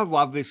I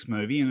love this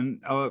movie.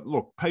 And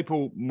look,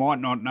 people might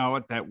not know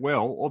it that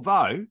well,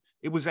 although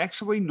it was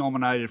actually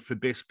nominated for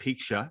Best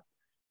Picture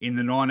in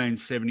the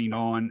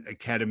 1979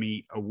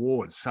 Academy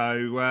Awards.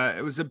 So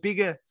it was a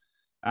bigger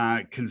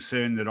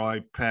concern that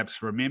I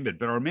perhaps remembered.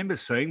 But I remember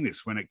seeing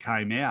this when it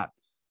came out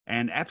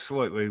and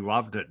absolutely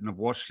loved it, and I've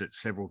watched it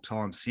several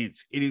times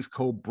since. It is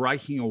called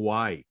Breaking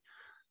Away,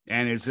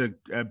 and it's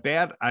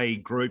about a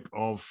group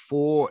of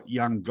 4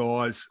 young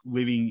guys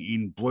living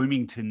in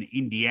Bloomington,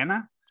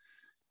 Indiana,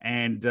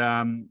 And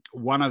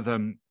one of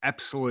them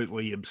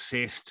absolutely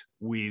obsessed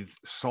with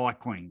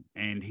cycling,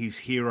 and his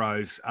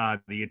heroes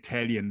are the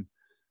Italian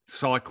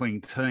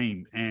cycling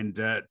team, and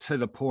to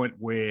the point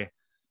where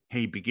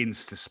he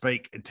begins to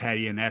speak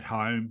Italian at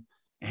home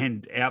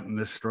and out in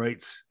the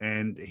streets,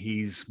 and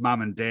his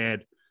mum and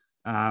dad,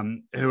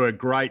 who are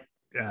great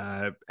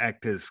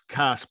actors,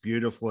 cast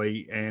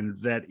beautifully, and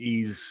that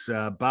is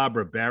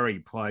Barbara Barry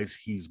plays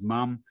his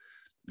mum,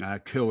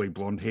 curly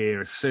blonde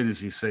hair. As soon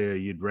as you see her,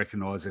 you'd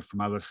recognise her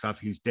from other stuff.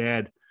 His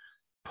dad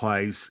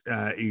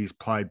is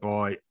played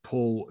by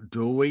Paul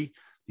Dooley.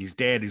 His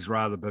dad is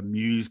rather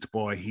bemused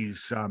by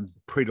his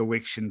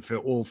predilection for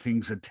all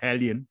things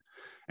Italian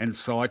and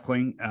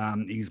cycling.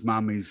 His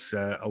mum is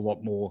a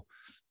lot more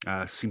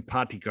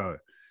simpatico,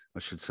 I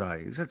should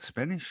say. Is that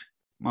Spanish?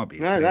 Might be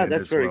Italian. No,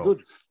 that's very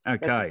good.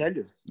 Okay. That's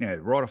Italian. Yeah,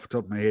 right off the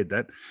top of my head,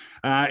 that.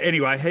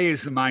 Anyway, he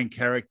is the main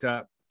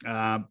character,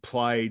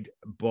 played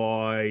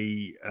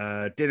by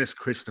Dennis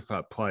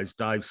Christopher, plays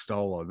Dave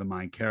Stoller, the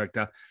main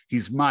character.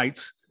 His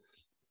mates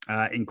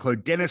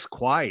include Dennis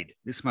Quaid.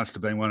 This must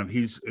have been one of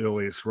his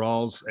earliest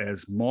roles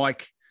as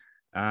Mike.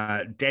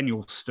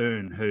 Daniel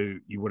Stern, who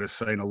you would have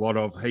seen a lot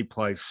of. He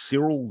plays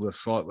Cyril, the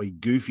slightly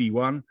goofy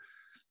one.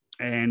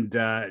 And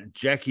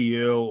Jackie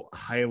Earl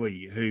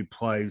Haley, who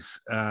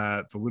plays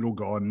the little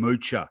guy,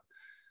 Moocher.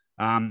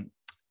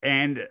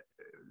 And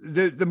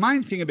the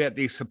main thing about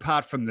this,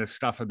 apart from the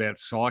stuff about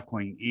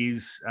cycling,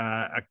 is,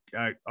 I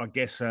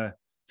guess,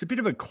 it's a bit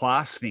of a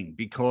class thing,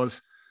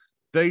 because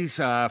these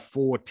are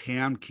 4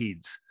 town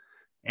kids,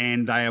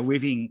 and they are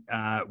living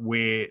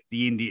where the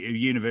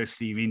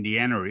University of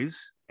Indiana is.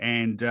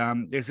 And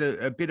there's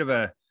a bit of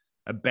a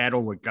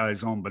battle that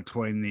goes on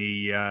between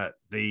the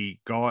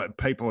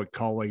people at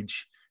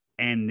college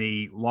and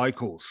the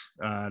locals,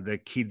 the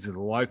kids of the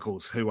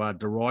locals, who are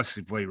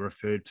derisively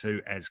referred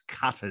to as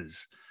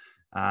cutters,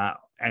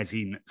 as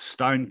in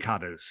stone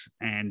cutters.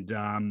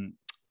 And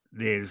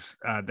there's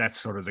that's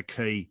sort of the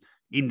key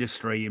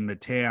industry in the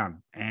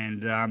town.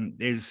 And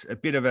there's a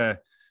bit of a,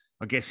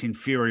 I guess,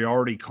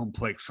 inferiority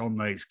complex on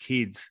these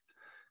kids.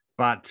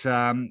 But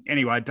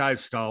anyway, Dave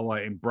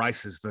Stoller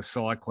embraces the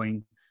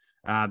cycling.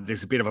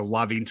 There's a bit of a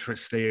love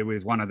interest there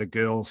with one of the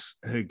girls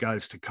who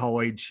goes to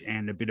college,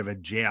 and a bit of a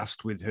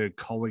joust with her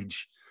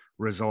college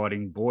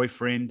residing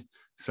boyfriend.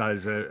 So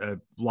there's a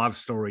love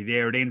story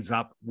there. It ends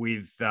up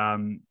with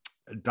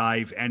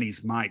Dave and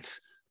his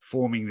mates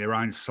forming their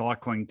own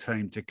cycling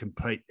team to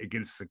compete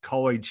against the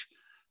college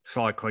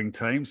cycling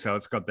team. So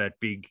it's got that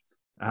big,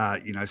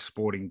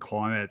 sporting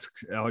climate.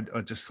 I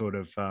just sort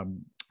of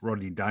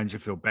Rodney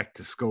Dangerfield back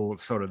to school.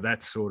 It's sort of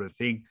that sort of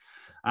thing.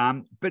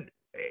 But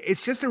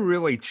it's just a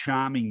really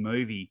charming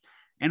movie.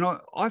 And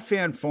I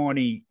found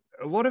finding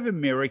a lot of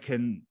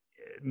American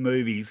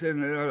movies,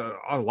 and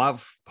I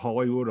love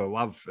Hollywood, I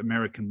love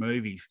American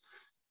movies,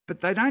 but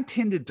they don't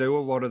tend to do a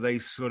lot of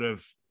these sort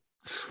of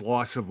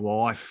slice of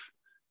life,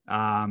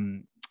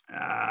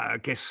 I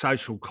guess,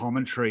 social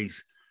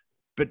commentaries,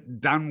 but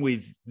done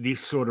with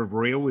this sort of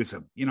realism.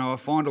 I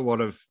find a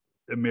lot of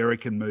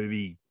American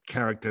movie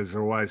characters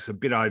are always a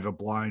bit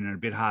overblown and a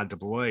bit hard to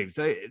believe.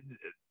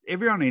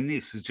 Everyone in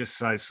this is just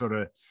so sort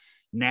of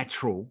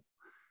natural,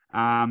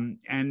 and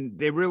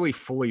they're really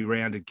fully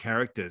rounded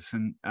characters.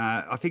 And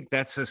I think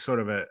that's a sort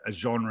of a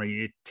genre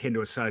you tend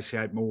to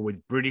associate more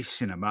with British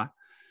cinema.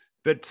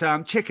 But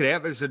check it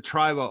out. There's a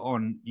trailer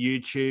on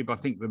YouTube. I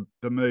think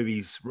the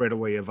movie's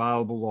readily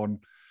available on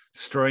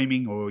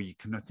streaming, or you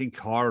can, I think,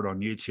 hire it on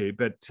YouTube.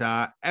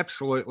 But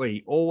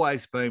absolutely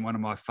always been one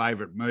of my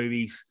favourite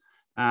movies.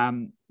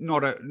 Not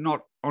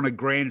on a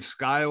grand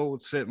scale.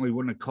 It certainly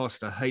wouldn't have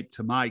cost a heap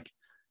to make,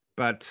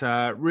 but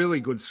really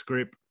good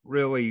script,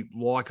 really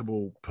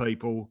likeable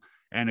people,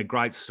 and a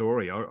great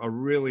story. I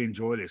really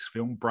enjoy this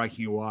film,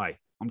 Breaking Away.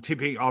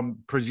 I'm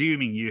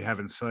presuming you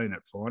haven't seen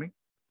it, Finey.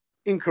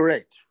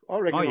 Incorrect. I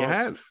reckon. Oh, you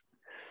have?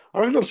 I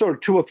reckon I saw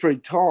it 2 or 3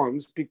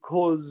 times,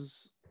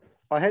 because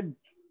I had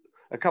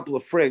a couple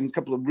of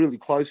really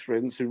close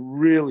friends who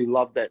really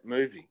loved that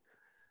movie.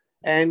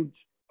 And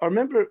I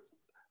remember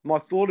my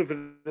thought of it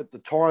at the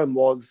time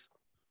was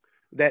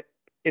that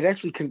it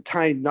actually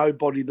contained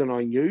nobody that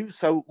I knew.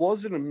 So it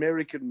was an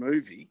American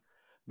movie,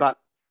 but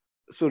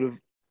sort of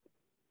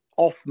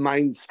off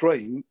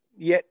mainstream,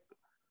 yet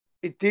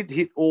it did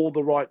hit all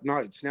the right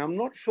notes. Now, I'm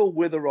not sure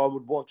whether I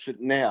would watch it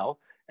now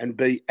and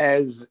be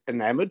as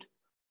enamoured.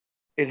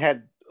 It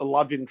had a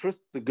love interest,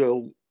 the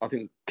girl, I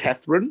think,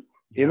 Catherine,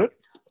 in it.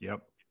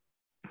 Yep.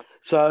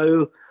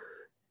 So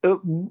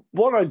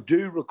what I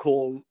do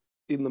recall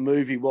in the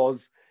movie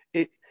was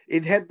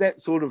it had that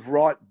sort of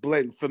right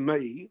blend for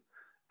me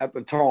at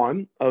the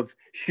time of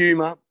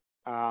humour,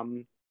 a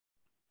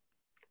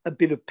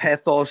bit of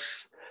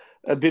pathos,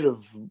 a bit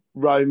of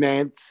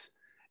romance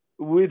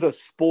with a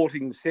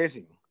sporting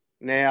setting.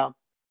 Now,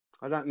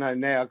 I don't know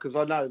now, because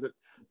I know that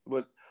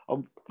I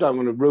don't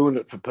want to ruin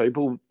it for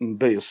people and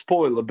be a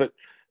spoiler, but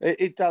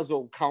it does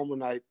all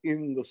culminate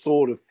in the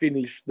sort of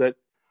finish that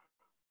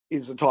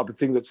is the type of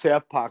thing that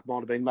South Park might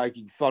have been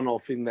making fun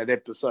of in that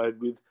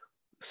episode with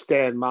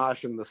Stan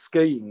Marsh and the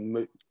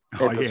skiing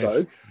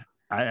episode.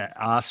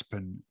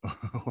 Aspen.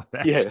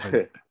 Yeah.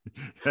 Aspen.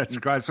 That's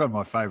great. It's one of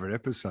my favourite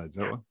episodes,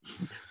 that one.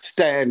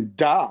 Stan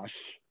Dash.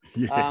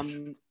 Yes.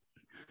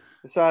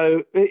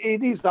 So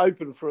it is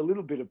open for a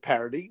little bit of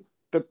parody,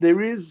 but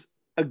there is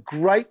a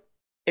great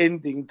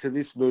ending to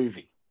this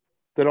movie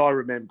that I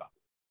remember.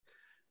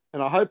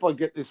 And I hope I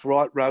get this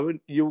right, Rowan.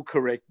 You'll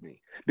correct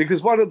me.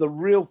 Because one of the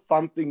real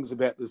fun things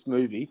about this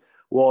movie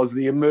was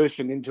the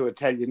immersion into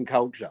Italian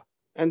culture.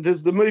 And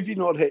does the movie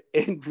not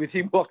end with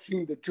him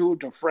watching the Tour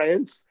de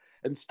France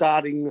and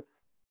starting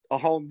a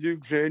whole new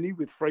journey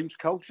with French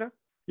culture?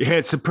 Yeah,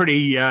 it's a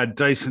pretty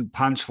decent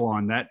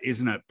punchline, that,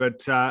 isn't it?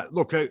 But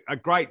look, a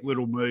great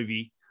little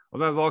movie.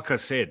 Although, like I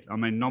said, I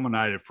mean,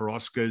 nominated for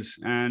Oscars,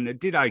 and it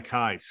did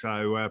okay.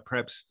 So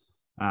perhaps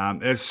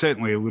it's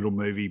certainly a little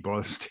movie by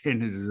the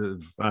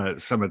standards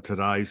of some of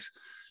today's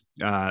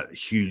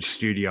huge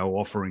studio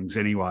offerings.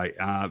 Anyway,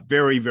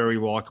 very, very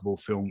likable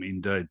film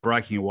indeed.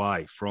 Breaking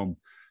away from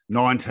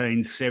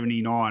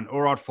 1979.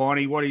 All right,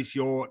 Finey, what is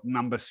your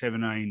number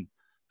 17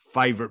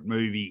 favourite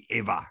movie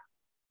ever?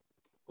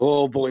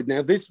 Oh, boy.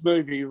 Now, this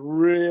movie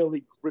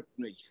really gripped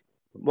me.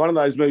 One of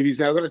those movies.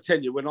 Now, I've got to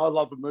tell you, when I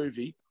love a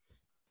movie,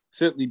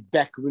 certainly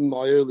back in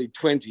my early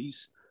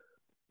 20s,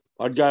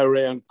 I'd go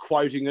around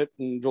quoting it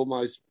and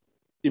almost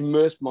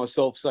immerse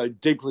myself so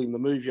deeply in the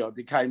movie I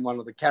became one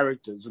of the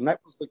characters. And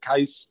that was the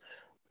case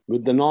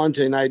with the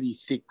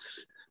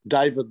 1986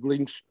 David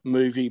Lynch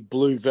movie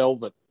Blue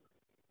Velvet.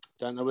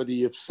 Don't know whether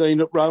you've seen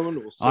it, Rowan,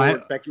 or saw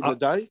it back in the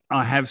day.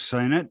 I have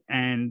seen it,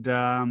 and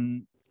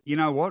you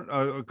know what?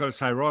 I've got to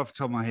say right off the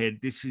top of my head,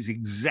 this is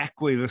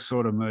exactly the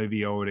sort of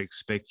movie I would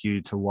expect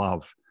you to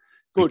love.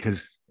 Good.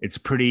 Because it's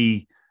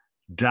pretty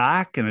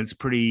dark and it's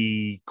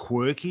pretty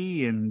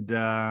quirky, and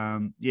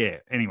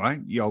anyway,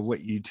 I'll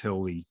let you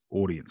tell the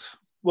audience.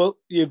 Well,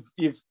 you've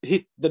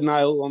hit the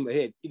nail on the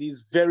head. It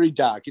is very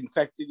dark. In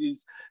fact, it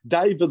is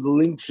David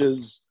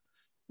Lynch's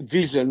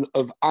vision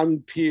of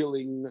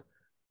unpeeling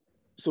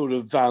sort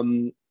of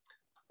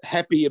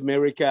happy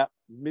America,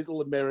 middle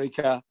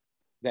America,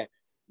 that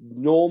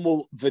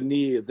normal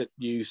veneer that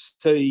you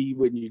see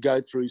when you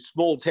go through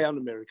small town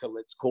America,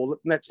 let's call it.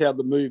 And that's how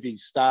the movie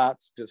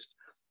starts, just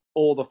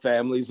all the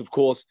families, of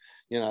course,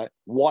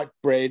 white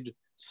bread,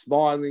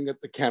 smiling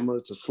at the camera.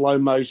 It's a slow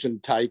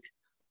motion take.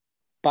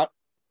 But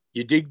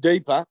you dig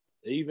deeper,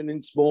 even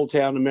in small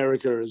town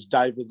America, as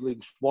David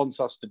Lynch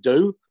wants us to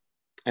do,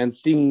 and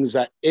things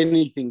are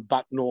anything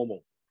but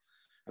normal.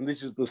 And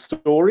this is the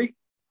story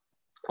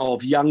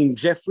of young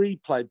Jeffrey,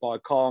 played by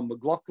Kyle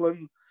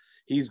MacLachlan.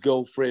 His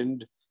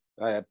girlfriend,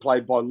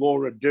 played by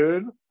Laura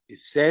Dern,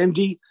 is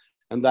Sandy,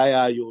 and they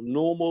are your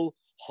normal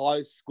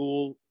high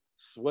school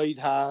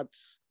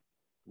sweethearts,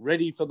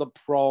 ready for the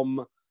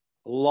prom.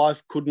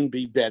 Life couldn't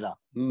be better.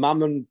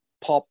 Mum and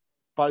Pop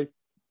both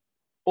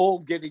all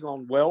getting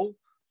on well.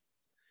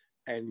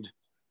 And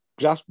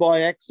just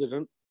by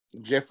accident,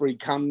 Jeffrey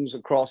comes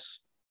across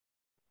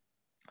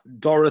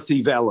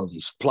Dorothy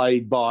Valens,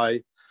 played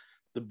by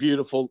the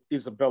beautiful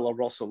Isabella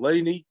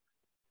Rossellini,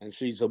 and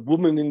she's a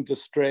woman in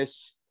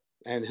distress,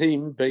 and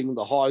him being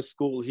the high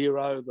school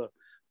hero, the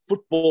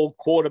football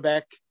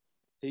quarterback,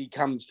 he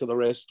comes to the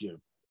rescue.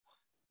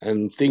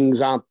 And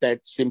things aren't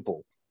that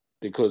simple,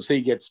 because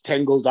he gets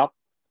tangled up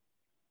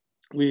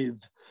with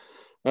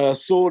a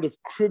sort of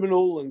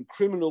criminal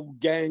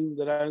gang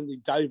that only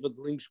David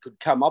Lynch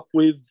could come up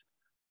with.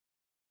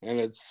 And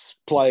it's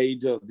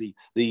played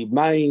the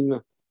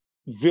main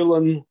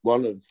villain,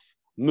 one of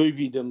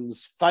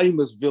moviedom's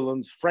famous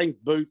villains, Frank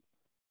Booth,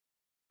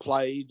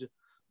 played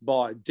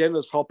by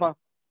Dennis Hopper.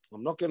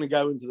 I'm not going to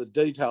go into the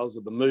details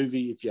of the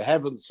movie if you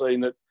haven't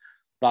seen it,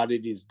 but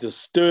it is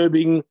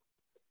disturbing.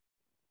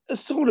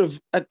 It's sort of,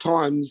 at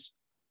times,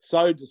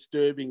 so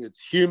disturbing,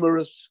 it's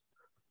humorous.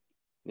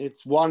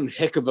 It's one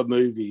heck of a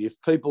movie.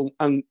 If people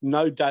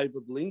know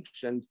David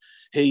Lynch, and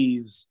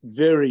he's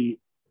very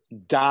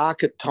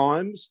dark at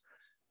times,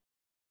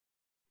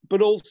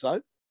 but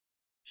also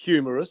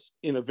humorous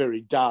in a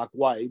very dark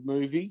way,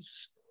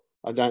 movies.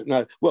 I don't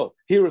know. Well,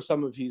 here are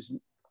some of his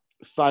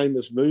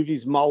famous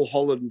movies: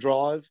 Mulholland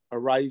Drive,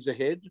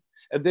 Eraserhead,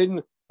 and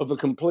then of a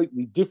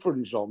completely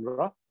different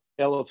genre,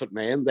 Elephant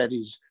Man. That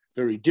is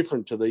very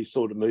different to these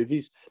sort of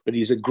movies, but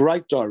he's a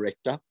great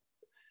director.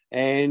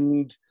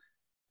 And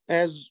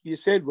as you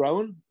said,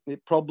 Rowan,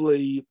 it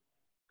probably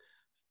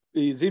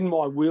is in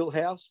my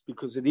wheelhouse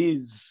because it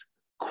is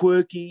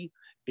quirky,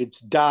 it's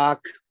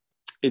dark,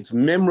 it's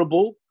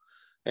memorable.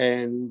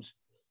 And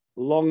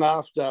long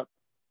after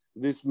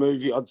this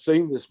movie, I'd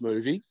seen this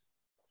movie,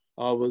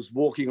 I was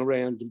walking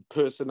around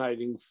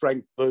impersonating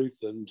Frank Booth,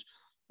 and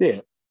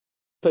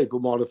people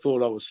might have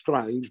thought I was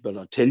strange, but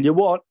I tell you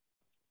what,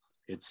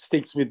 it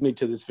sticks with me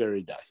to this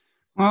very day.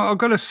 Well, I've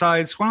got to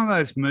say, it's one of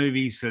those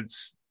movies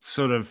that's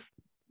sort of,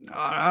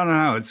 I don't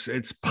know,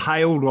 it's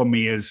paled on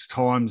me as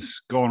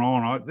time's gone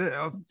on.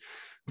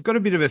 I've got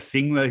a bit of a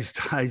thing these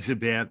days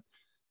about,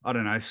 I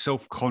don't know,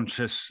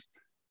 self-conscious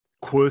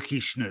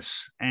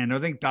quirkishness. And I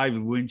think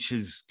David Lynch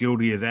is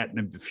guilty of that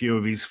in a few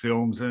of his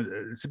films.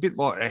 It's a bit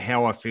like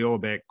how I feel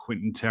about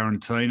Quentin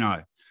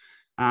Tarantino.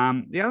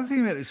 The other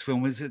thing about this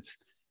film is it's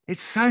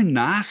so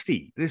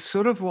nasty. There's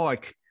sort of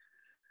like,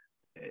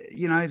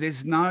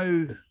 there's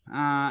no,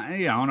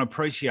 and I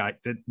appreciate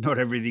that not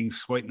everything's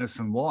sweetness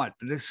and light,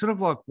 but there's sort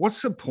of like,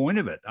 what's the point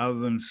of it other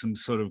than some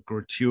sort of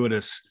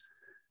gratuitous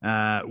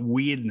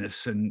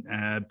weirdness and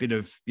a bit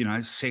of,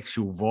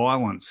 sexual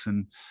violence.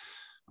 And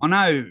I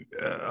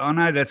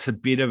know that's a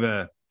bit of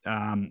a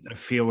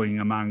feeling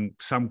among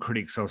some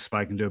critics I've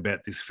spoken to about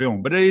this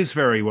film, but it is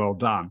very well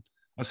done.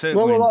 I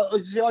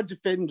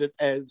defend it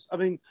as,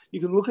 you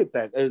can look at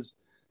that as,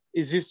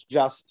 is this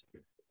just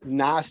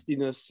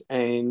nastiness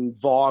and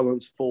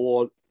violence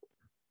for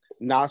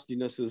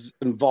nastiness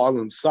and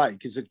violence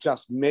sake? Is it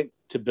just meant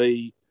to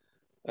be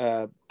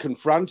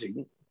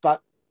confronting?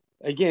 But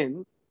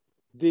again,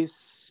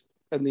 this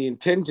and the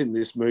intent in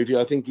this movie,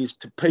 I think, is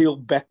to peel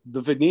back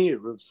the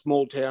veneer of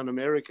small town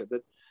America,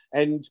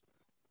 and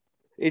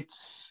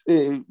it's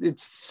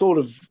sort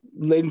of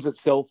lends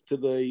itself to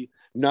the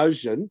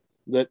notion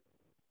that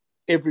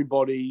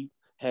everybody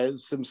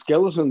has some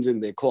skeletons in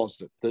their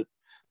closet, that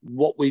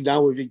what we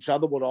know of each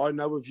other, what I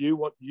know of you,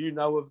 what you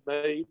know of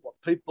me, what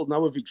people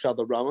know of each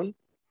other, Rowan,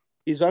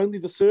 is only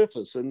the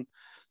surface. And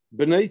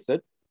beneath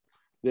it,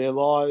 there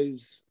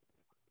lies,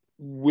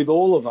 with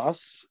all of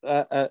us,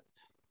 a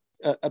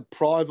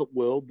private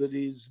world that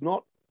is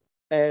not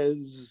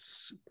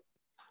as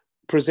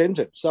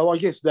presented. So I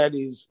guess that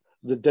is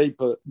the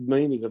deeper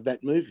meaning of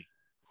that movie.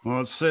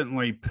 Well, it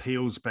certainly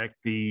peels back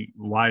the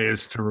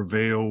layers to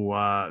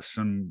reveal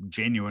some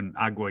genuine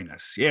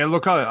ugliness. Yeah,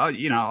 look, I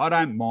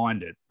don't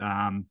mind it.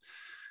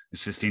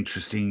 It's just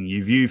interesting.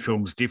 You view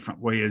films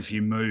differently as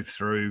you move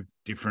through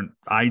different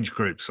age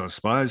groups, I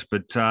suppose.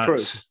 But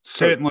it's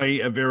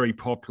certainly a very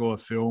popular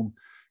film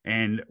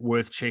and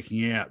worth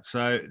checking out.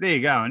 So there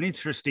you go, an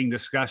interesting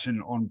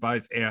discussion on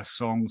both our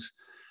songs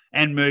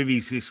and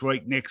movies this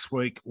week. Next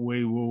week,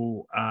 we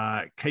will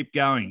keep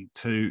going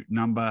to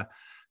number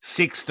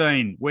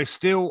 16. We're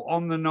still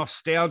on the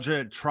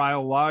nostalgia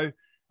trail, though,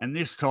 and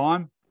this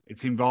time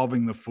it's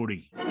involving the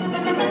footy.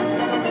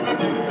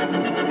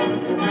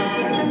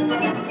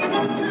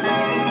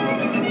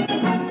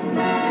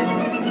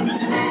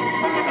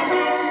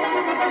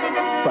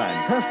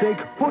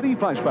 Fantastic footy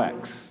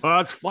flashbacks. Well,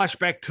 it's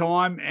flashback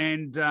time,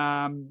 and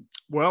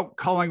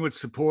Collingwood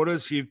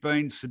supporters, you've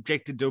been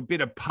subjected to a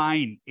bit of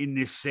pain in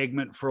this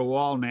segment for a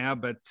while now,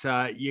 but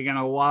you're going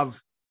to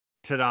love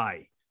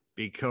today,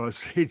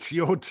 because it's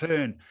your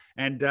turn.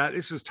 And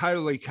this was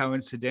totally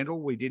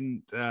coincidental. We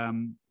didn't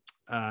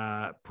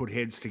put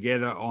heads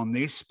together on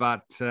this,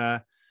 but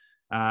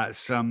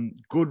some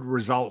good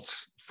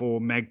results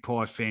for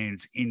Magpie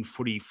fans in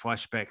footy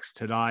flashbacks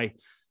today.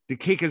 To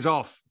kick us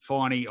off,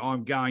 Finey,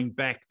 I'm going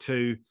back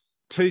to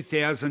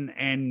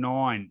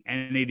 2009,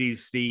 and it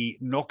is the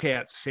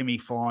knockout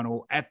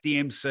semi-final at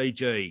the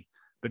MCG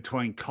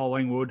between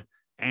Collingwood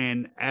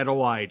and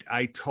Adelaide,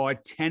 a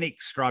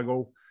titanic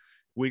struggle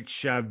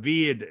which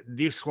veered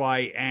this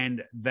way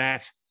and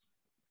that,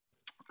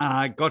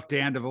 got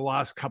down to the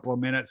last couple of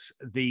minutes.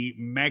 The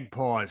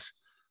Magpies,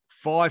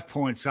 5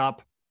 points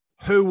up.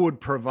 Who would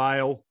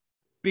prevail?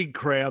 Big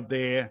crowd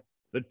there.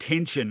 The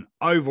tension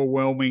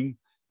overwhelming.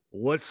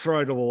 Let's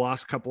throw to the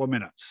last couple of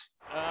minutes.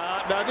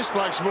 No, this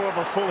bloke's more of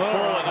a full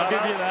forward. I'll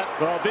give you that.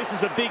 Well, this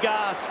is a big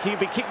ask. He'll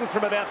be kicking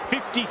from about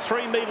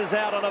 53 metres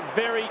out on a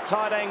very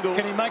tight angle.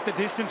 Can he make the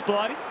distance,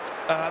 Blighty?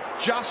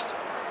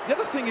 The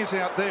other thing is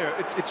out there,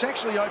 it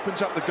actually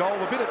opens up the goal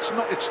a bit.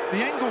 The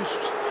angle's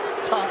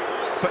tough,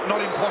 but not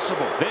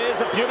impossible.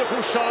 There's a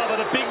beautiful shot of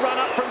it. A big run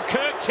up from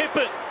Kirk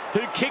Tippett,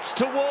 who kicks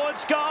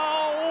towards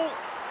goal.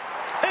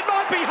 It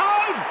might be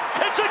home.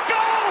 It's a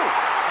goal.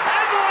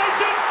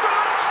 Adelaide's in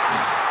front.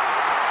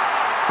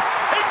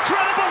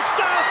 Incredible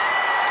stuff.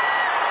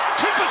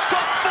 Tippett's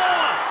got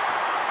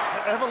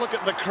 4. Have a look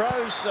at the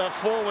Crows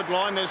forward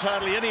line. There's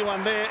hardly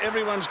anyone there.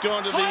 Everyone's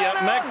gone to the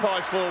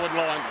Magpie forward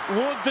line.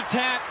 Wood the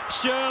tap,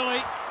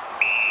 Shirley.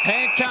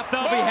 Handcuffed,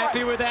 they'll be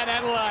happy with that,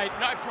 Adelaide.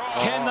 No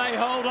problem. Can they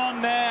hold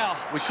on now?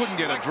 We couldn't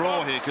get a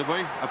draw here, could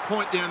we? A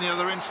point down the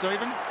other end,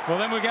 Stephen? Well,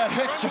 then we go to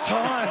extra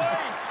time.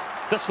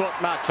 Just what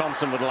Mark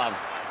Thompson would love.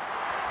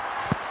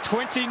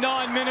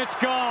 29 minutes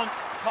gone.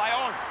 Play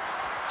on.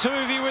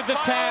 Tuvey with the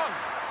tap.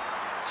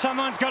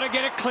 Someone's got to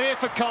get it clear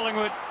for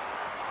Collingwood.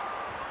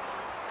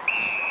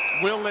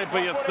 Will there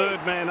be a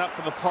third man up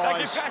for the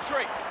Pies?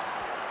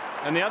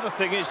 And the other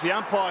thing is the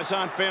umpires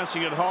aren't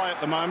bouncing it high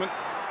at the moment.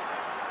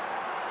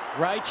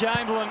 Ray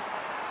Chamberlain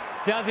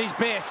does his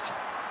best.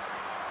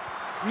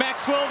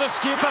 Maxwell the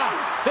skipper.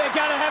 They're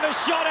going to have a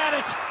shot at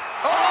it.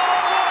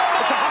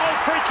 It's a high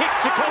free kick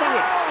to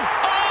Collingwood.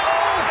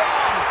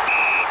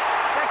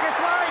 Back this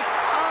way.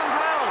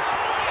 Held.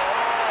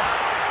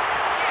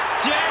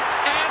 Jack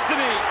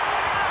Anthony.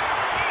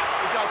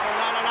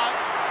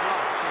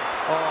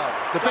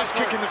 The best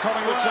kick in the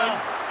Collingwood team.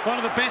 One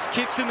of the best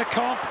kicks in the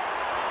comp.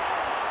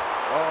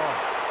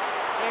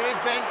 There is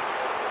Ben.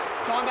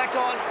 Time back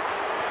on.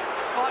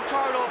 5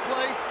 corridor,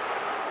 please.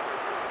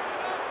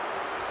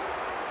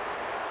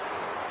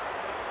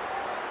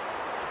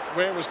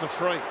 Where was the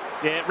free?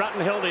 Yeah,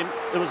 Rutten held him.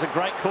 It was a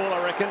great call,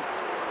 I reckon.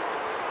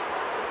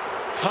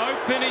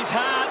 Hope in his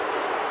heart,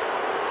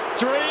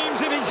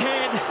 dreams in his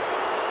head.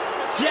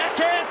 Jack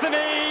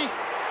Anthony,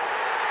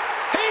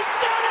 he's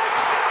done it!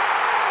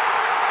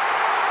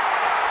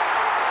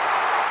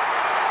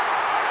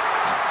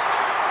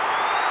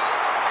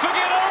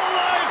 Forget all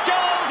those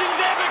goals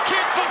he's ever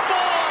kicked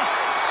before.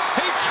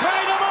 He'd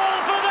trade them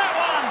all for that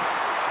one.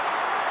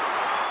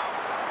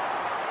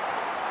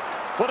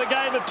 What a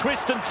game of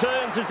twists and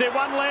turns. Is there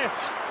one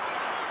left?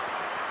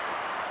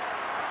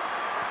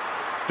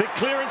 The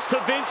clearance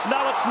to Vince.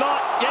 No, it's not.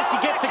 Yes, he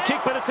gets a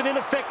kick, but it's an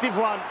ineffective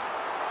one.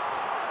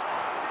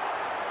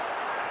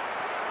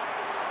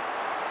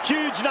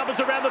 Huge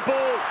numbers around the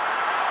ball.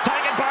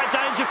 Taken by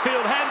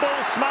Dangerfield. Handball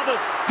smothered.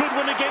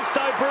 Goodwin against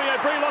O'Brien.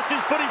 O'Brien lost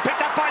his footing.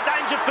 Picked up by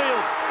Dangerfield.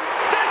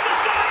 There's the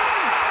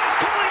save!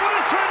 Collingwood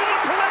are through to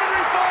the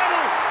preliminary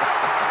final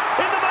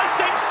in the most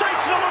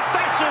sensational of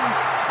fashions,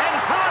 and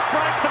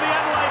heartbreak for the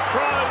Adelaide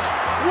Crows.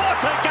 What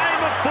a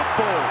game of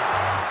football!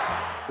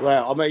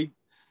 Wow, I mean,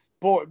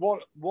 boy,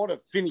 what a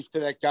finish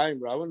to that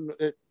game, Rowan.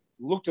 It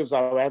looked as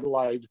though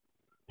Adelaide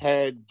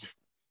had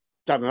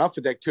done enough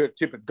with that Kurt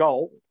Tippett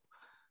goal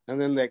and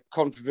then that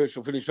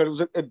controversial finish. But it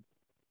was a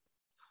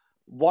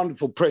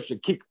wonderful pressure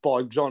kick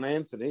by John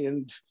Anthony,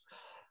 and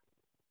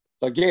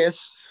I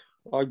guess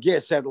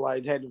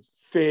Adelaide had a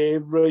fair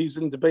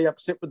reason to be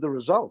upset with the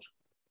result.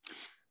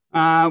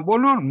 Well,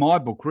 not in my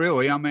book,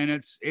 really. I mean,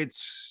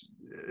 it's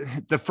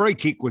the free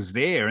kick was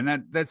there,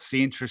 and that's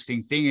the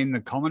interesting thing in the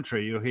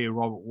commentary. You'll hear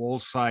Robert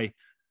Walls say,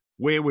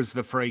 "Where was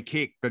the free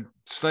kick?" But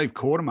Steve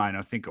Quartermain,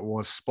 I think it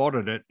was,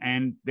 spotted it,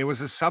 and there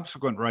was a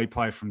subsequent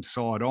replay from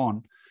side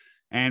on.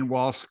 And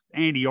whilst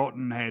Andy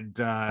Otten had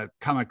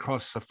come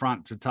across the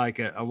front to take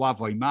a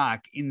lovely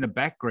mark, in the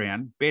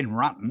background, Ben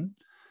Rutten,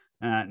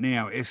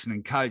 now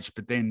Essendon coach,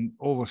 but then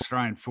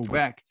All-Australian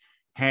fullback,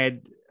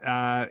 had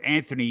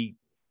Anthony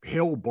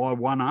held by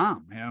one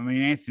arm. I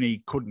mean,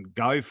 Anthony couldn't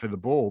go for the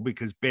ball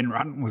because Ben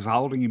Rutten was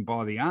holding him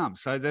by the arm.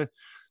 So the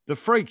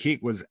free kick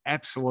was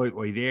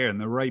absolutely there,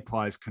 and the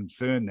replays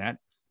confirmed that.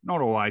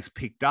 Not always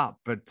picked up,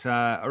 but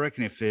I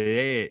reckon if they're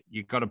there,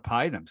 you've got to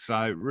pay them.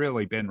 So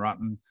really, Ben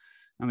Rutten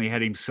only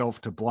had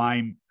himself to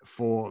blame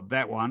for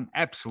that one.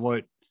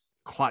 Absolute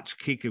clutch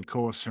kick, of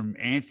course, from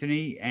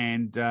Anthony,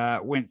 and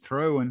went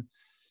through, and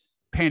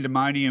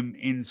pandemonium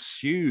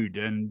ensued.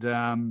 And,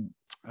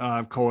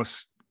 of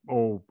course,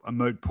 all a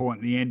moot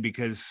point in the end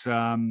because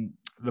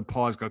the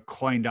Pies got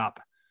cleaned up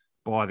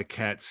by the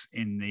Cats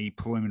in the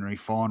preliminary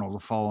final the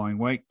following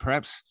week.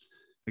 Perhaps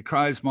the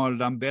Crows might have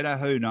done better,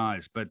 who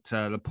knows? But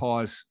the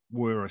Pies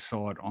were a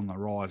side on the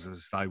rise,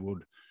 as they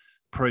would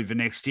prove the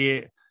next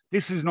year.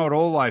 This is not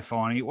all, though,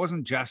 Finey. It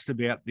wasn't just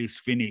about this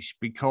finish,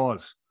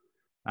 because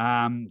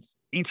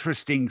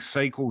interesting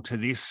sequel to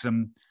this,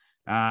 some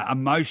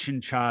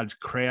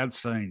emotion-charged crowd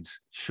scenes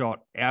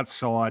shot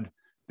outside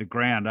the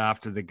ground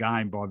after the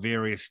game by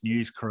various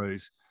news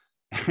crews.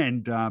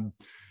 And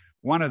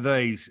one of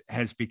these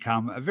has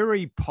become a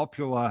very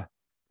popular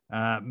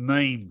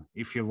meme,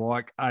 if you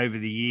like, over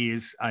the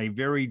years, a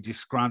very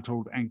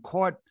disgruntled and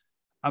quite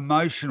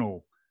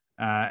emotional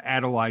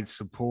Adelaide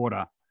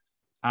supporter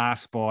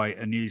asked by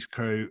a news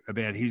crew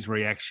about his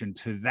reaction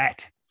to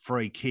that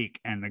free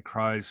kick and the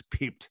Crows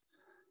pipped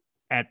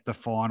at the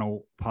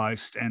final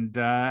post. And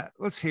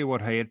let's hear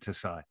what he had to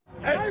say.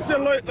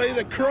 Absolutely,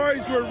 the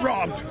Crows were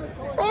robbed.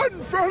 Right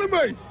in front of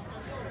me.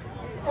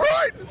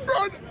 Right in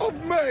front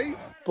of me.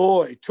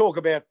 Boy, talk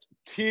about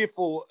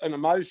tearful and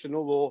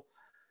emotional, or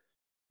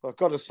I've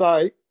got to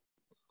say,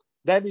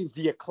 that is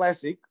your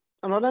classic.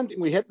 And I don't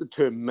think we had the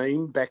term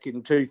meme back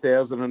in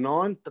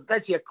 2009, but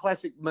that's your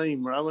classic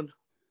meme, Rowan.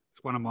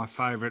 It's one of my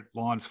favourite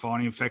lines,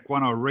 Finey. In fact,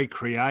 one I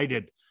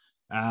recreated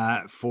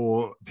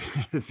for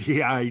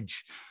the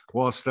age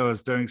whilst I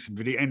was doing some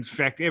video. In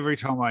fact, every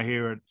time I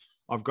hear it,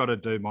 I've got to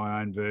do my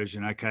own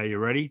version. Okay, you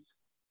ready?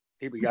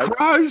 Here we go. The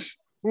Crows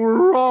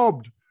were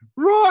robbed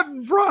right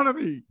in front of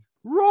me.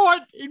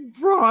 Right in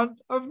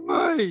front of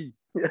me.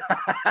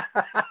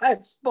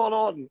 That's spot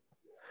on.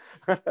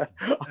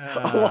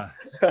 I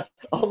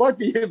like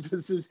the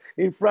emphasis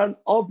in front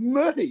of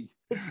me.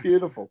 It's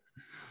beautiful.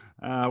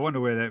 I wonder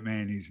where that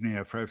man is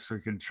now. Perhaps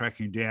we can track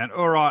him down.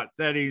 All right,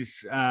 that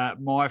is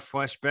my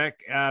flashback.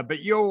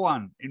 But your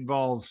one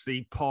involves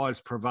the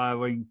Pies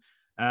prevailing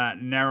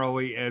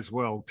narrowly as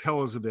well.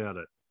 Tell us about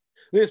it.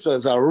 This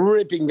was a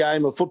ripping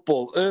game of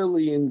football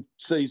early in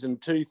season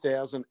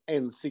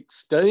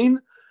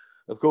 2016.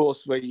 Of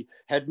course, we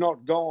had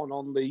not gone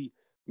on the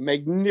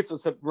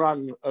magnificent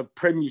run of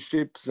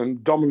premierships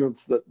and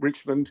dominance that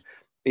Richmond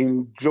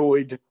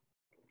enjoyed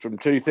from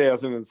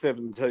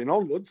 2017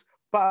 onwards,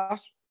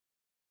 but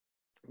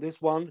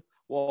this one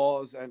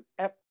was an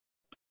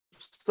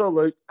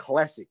absolute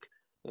classic.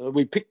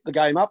 We picked the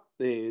game up.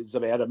 There's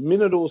about a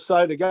minute or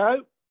so to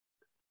go,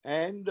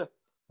 and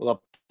the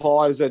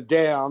Pies are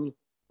down.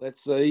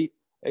 Let's see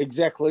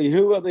exactly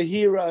who are the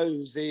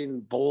heroes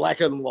in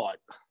black and white.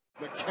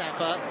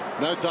 McCaffer,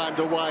 no time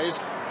to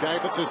waste,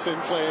 gave it to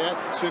Sinclair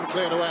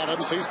to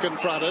Adams, he's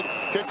confronted,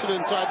 kicks it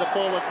inside the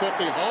forward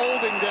 50,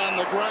 holding down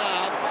the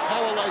ground,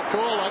 how will they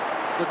call it?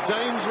 The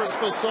dangerous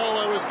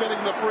Fasolo is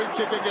getting the free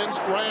kick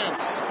against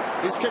Grants.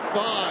 He's kicked 5.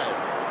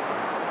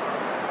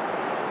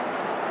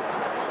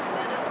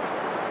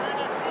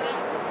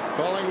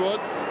 Collingwood,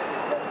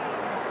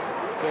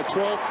 their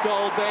 12th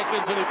goal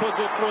backwards, and he puts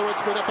it through.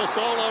 It's been a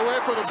Fasolo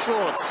effort of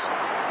sorts.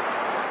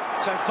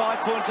 So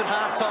 5 points at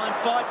half-time,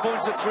 5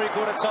 points at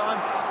three-quarter time,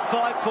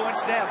 5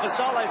 points now.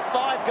 Fasolo,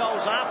 5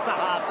 goals after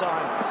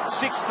half-time,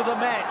 6 for the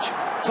match.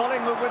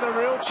 Collingwood with a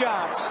real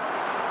chance.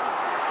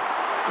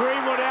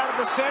 Greenwood out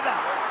of the centre.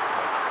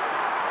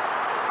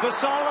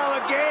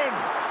 Fasolo again.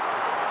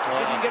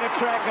 Didn't get a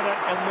crack at it,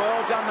 and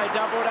well done. They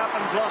doubled up,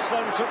 and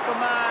Vloslow took the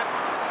mark.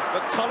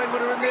 But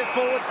Collingwood are in their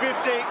forward 50.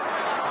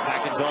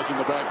 McIntosh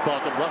in the back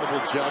pocket. Wonderful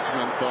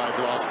judgment by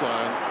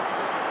Vloslow.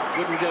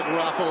 Didn't get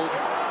ruffled.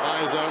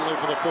 Eyes only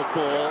for the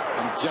football,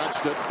 and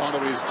judged it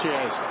onto his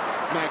chest.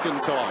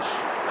 McIntosh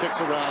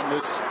kicks around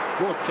this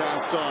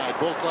broadcast side.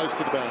 Ball close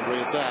to the boundary.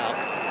 It's out.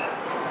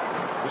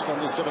 Just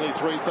under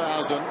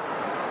 73,000.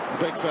 The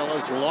big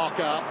fellas lock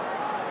up.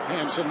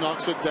 Hampson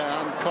knocks it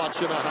down.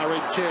 Koch in a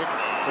hurried kick.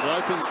 It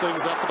opens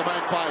things up for the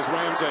Magpies.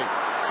 Ramsey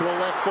to a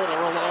left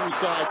footer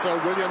alongside, so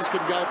Williams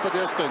can go for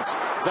distance.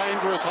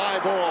 Dangerous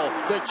high ball.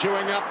 They're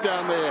queuing up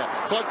down there.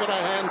 Cloak got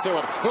a hand to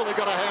it. Hooley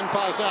got a hand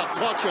pass out.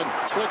 Cochin,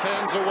 slick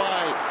hands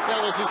away.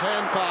 Ellis's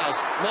hand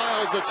pass.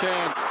 Miles a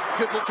chance.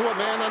 Gives it to a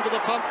man under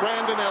the pump.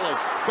 Brandon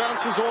Ellis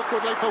bounces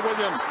awkwardly for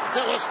Williams.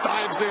 Ellis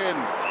dives in,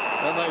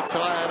 and they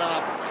tie it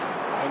up.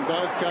 And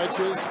both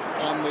coaches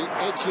on the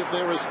edge of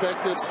their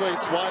respective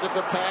seats, wide of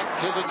the pack.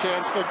 Here's a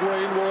chance for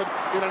Greenwood,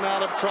 in and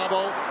out of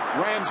trouble.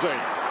 Ramsey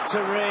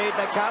to Reid.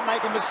 They can't make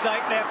a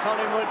mistake now,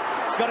 Collingwood.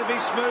 It's got to be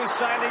smooth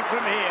sailing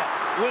from here.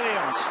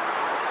 Williams.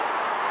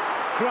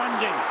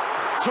 Grundy.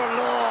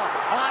 Treloar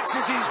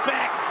arches his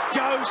back.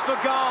 Goes for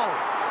goal.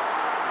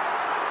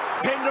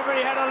 Pendlebury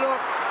had a look.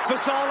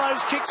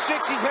 Fasolo's kick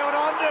 6 he's held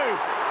on to.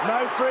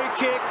 No free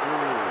kick.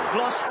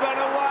 Lost on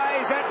away.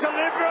 Is that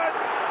deliberate?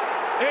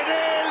 It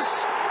is.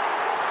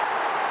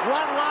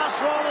 One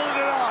last roll of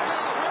the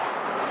dice.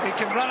 He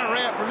can run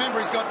around. Remember,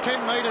 he's got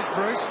 10 metres,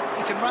 Bruce.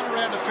 He can run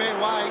around a fair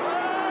way.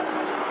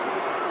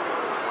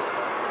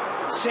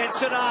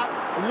 Sets it up.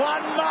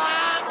 One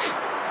mark.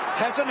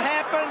 Hasn't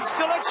happened.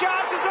 Still a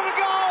chance. Is it a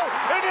goal?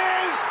 It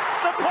is.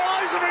 The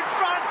Pies are in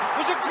front.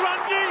 Was it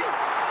Grundy?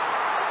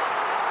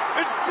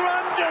 It's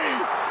Grundy.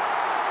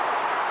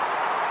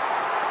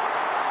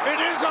 It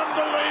is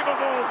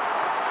unbelievable.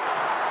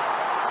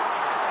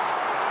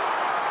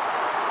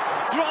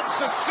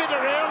 Drops a sitter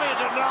earlier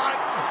tonight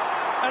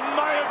and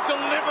may have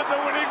delivered the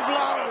winning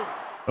blow.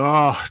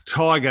 Oh,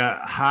 Tiger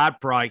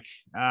heartbreak.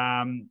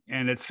 And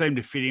it seemed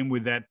to fit in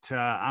with that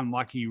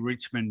unlucky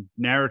Richmond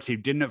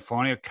narrative, didn't it,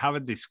 finally? I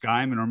covered this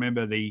game and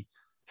remember the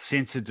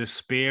sense of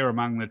despair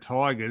among the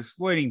Tigers,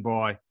 leading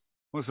by,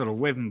 was it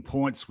 11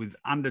 points with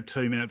under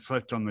 2 minutes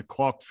left on the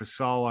clock for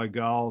solo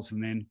goals,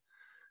 and then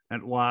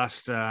at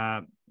last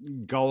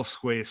goal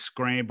square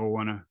scramble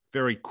and a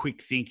very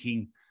quick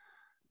thinking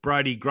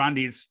Brodie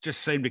Grundy. It's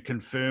just seemed to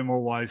confirm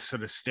all those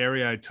sort of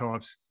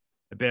stereotypes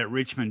about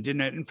Richmond,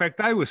 didn't it? In fact,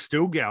 they were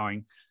still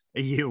going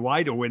a year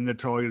later when the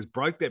Tigers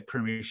broke that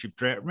premiership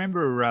drought.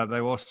 Remember,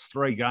 they lost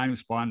 3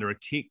 games by under a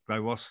kick. They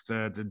lost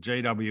to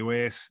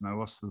GWS and they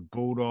lost to the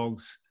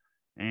Bulldogs,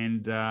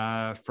 and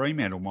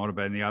Fremantle might have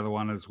been the other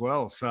one as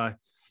well. So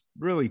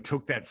really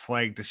took that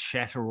flag to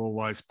shatter all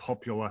those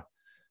popular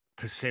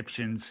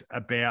perceptions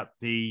about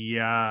the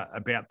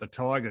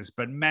Tigers.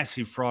 But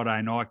massive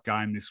Friday night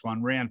game, this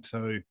one, round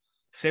 2,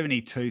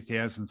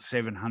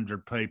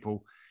 72,700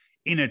 people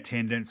in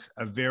attendance.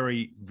 A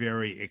very,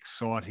 very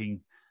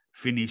exciting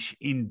finish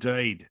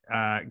indeed.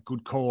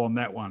 Good call on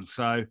that one.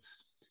 So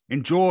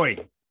enjoy,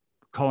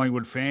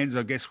 Collingwood fans.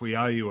 I guess we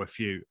owe you a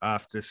few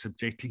after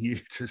subjecting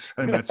you to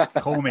so much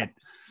comment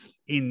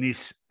in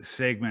this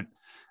segment.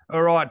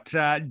 All right,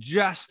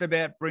 just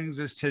about brings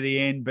us to the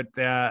end, but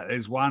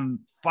there's one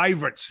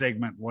favourite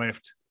segment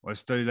left.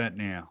 Let's do that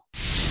now.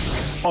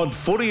 On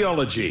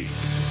Footyology,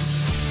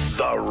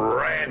 the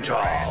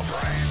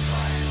rant-off.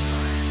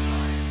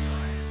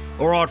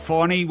 All right,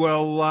 Finey.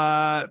 Well,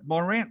 my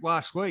rant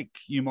last week,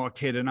 you might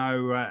care to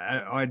know,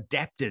 I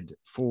adapted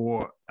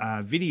for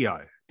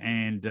video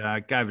and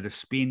gave it a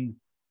spin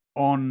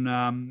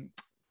on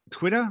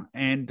Twitter,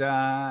 and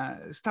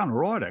it's done all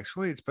right,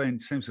 actually.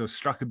 Seems to have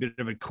struck a bit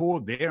of a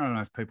chord there. I don't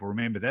know if people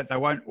remember that. They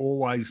won't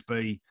always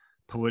be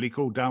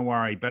political, don't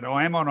worry. But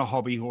I am on a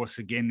hobby horse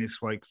again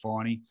this week,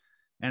 Finey,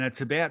 and it's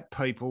about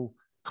people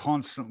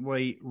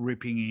constantly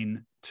ripping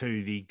in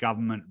to the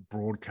government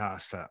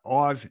broadcaster.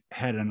 I've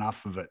had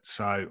enough of it,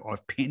 so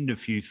I've penned a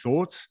few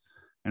thoughts,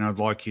 and I'd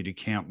like you to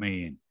count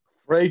me in.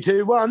 3,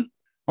 2, 1.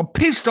 I'm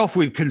pissed off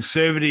with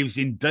Conservatives'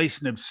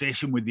 indecent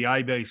obsession with the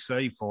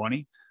ABC,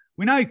 Finey.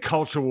 We know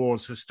culture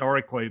wars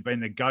historically have been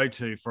the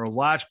go-to for a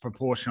large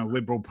proportion of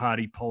Liberal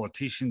Party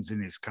politicians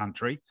in this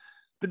country,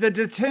 but the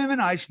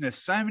determination of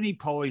so many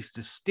pollies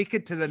to stick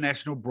it to the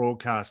national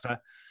broadcaster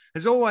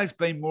has always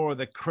been more of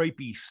the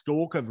creepy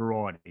stalker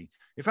variety.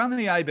 If only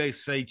the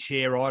ABC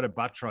chair Ida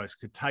Buttrose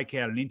could take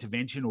out an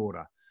intervention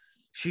order.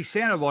 She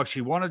sounded like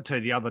she wanted to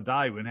the other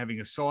day when having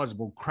a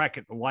sizable crack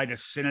at the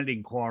latest Senate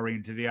inquiry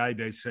into the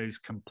ABC's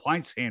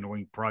complaints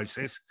handling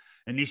process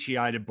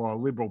initiated by a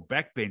Liberal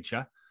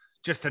backbencher.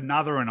 Just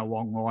another in a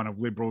long line of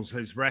Liberals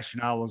whose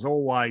rationale is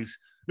always,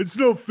 it's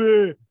not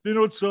fair, they're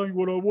not saying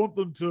what I want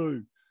them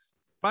to.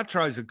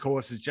 Buttrose, of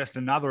course, is just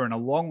another in a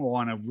long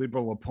line of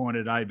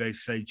Liberal-appointed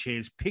ABC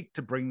chairs picked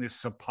to bring this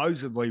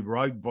supposedly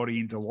rogue body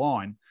into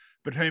line,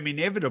 but whom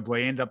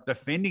inevitably end up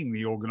defending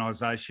the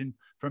organisation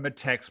from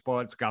attacks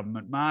by its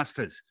government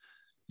masters.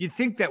 You'd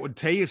think that would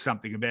tell you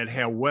something about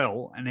how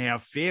well and how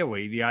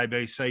fairly the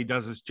ABC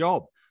does its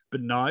job.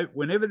 But no,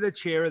 whenever the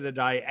chair of the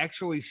day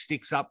actually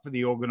sticks up for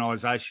the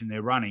organisation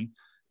they're running,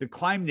 the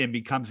claim then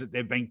becomes that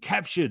they've been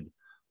captured,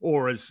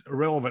 or as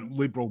irrelevant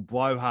Liberal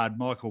blowhard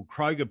Michael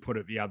Kroger put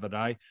it the other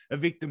day, a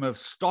victim of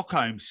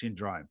Stockholm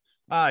syndrome.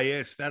 Ah,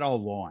 yes, that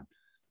old line.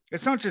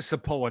 It's not just the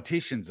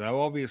politicians,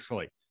 though,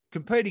 obviously.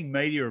 Competing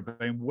media have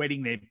been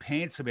wetting their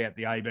pants about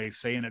the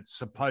ABC and its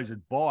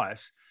supposed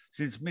bias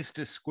since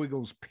Mr.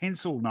 Squiggle's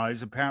pencil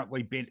nose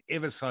apparently bent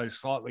ever so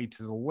slightly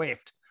to the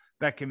left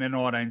back in the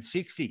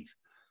 1960s.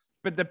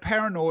 But the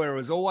paranoia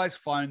has always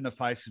flown in the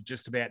face of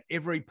just about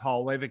every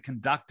poll ever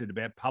conducted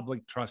about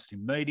public trust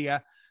in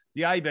media.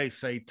 The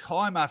ABC,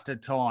 time after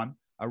time,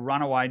 a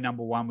runaway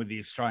number one with the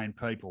Australian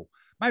people.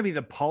 Maybe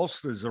the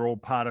pollsters are all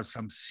part of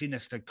some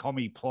sinister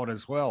commie plot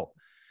as well.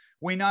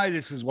 We know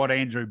this is what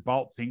Andrew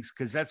Bolt thinks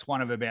because that's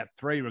one of about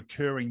 3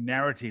 recurring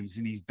narratives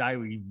in his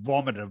daily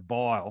vomit of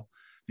bile.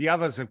 The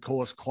others, of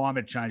course,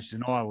 climate change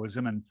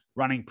denialism and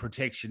running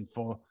protection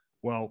for,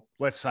 well,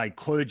 let's say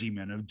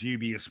clergymen of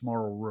dubious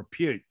moral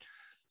repute.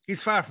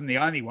 He's far from the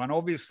only one,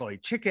 obviously.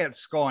 Check out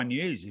Sky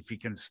News if you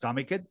can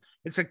stomach it.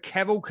 It's a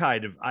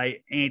cavalcade of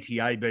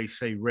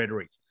anti-ABC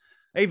rhetoric.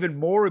 Even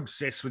more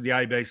obsessed with the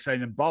ABC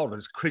than Bolt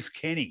is Chris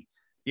Kenny.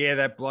 Yeah,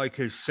 that bloke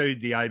who sued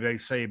the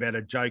ABC about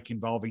a joke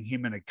involving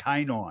him and a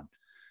canine.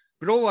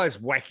 But all those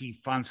wacky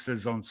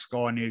funsters on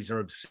Sky News are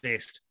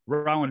obsessed.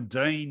 Rowan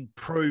Dean,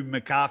 Prue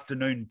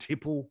McAfternoon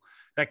Tipple,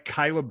 that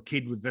Caleb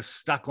kid with the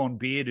stuck-on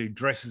beard who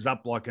dresses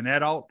up like an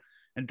adult,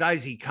 and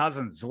Daisy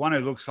Cousins, the one who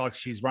looks like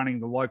she's running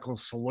the local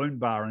saloon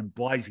bar in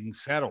Blazing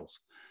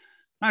Saddles.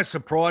 No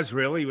surprise,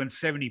 really, when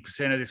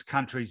 70% of this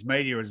country's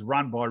media is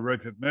run by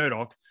Rupert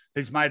Murdoch,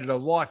 who's made it a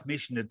life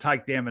mission to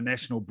take down the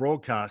national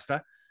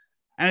broadcaster.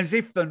 And as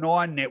if the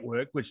Nine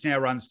Network, which now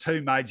runs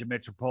 2 major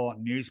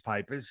metropolitan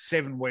newspapers,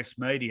 7 West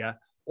Media,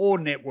 or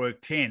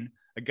Network 10,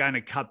 are going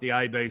to cut the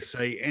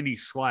ABC any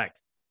slack.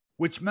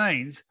 Which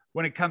means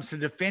when it comes to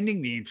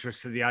defending the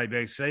interests of the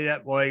ABC,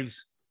 that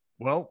leaves,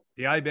 well,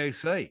 the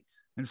ABC.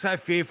 And so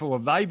fearful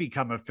if they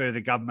become a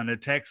further government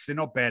attacks, they're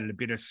not bad at a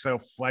bit of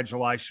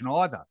self-flagellation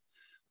either.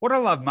 What I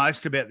love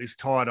most about this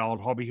tired old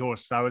hobby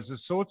horse, though, is the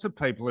sorts of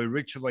people who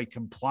ritually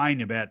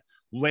complain about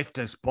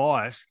leftist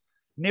bias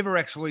never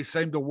actually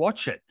seem to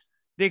watch it.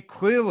 They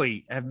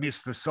clearly have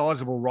missed the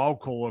sizable roll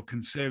call of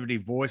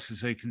conservative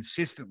voices who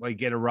consistently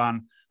get a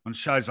run on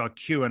shows like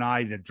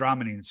Q&A, The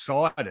Drum and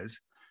Insiders.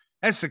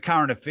 As for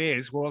current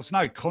affairs, well, it's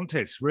no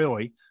contest,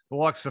 really. The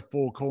likes of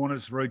Four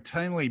Corners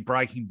routinely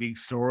breaking big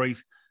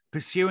stories,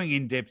 pursuing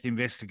in-depth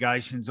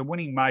investigations and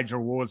winning major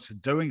awards for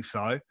doing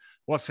so,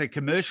 whilst their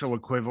commercial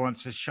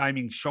equivalents are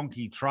shaming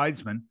shonky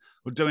tradesmen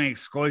or doing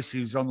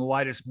exclusives on the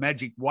latest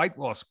magic weight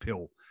loss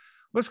pill.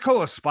 Let's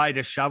call a spade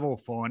a shovel,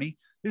 Finey.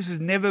 This has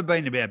never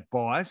been about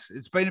bias.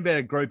 It's been about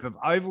a group of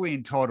overly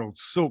entitled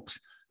sooks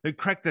who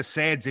crack the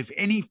sads if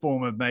any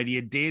form of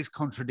media dares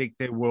contradict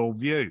their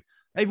worldview,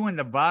 even when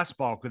the vast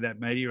bulk of that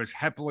media is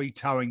happily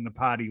towing the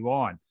party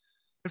line.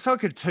 It's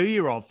like a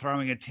 2-year-old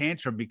throwing a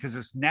tantrum because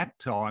it's nap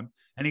time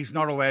and he's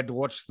not allowed to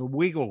watch The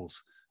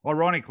Wiggles,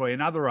 ironically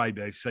another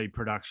ABC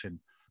production.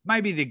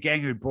 Maybe the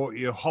gang who brought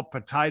you a hot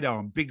potato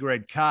and big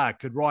red car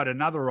could write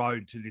another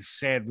ode to this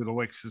sad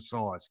little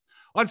exercise.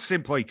 I'd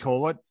simply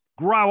call it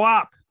grow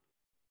up.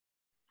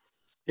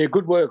 Yeah,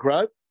 good work,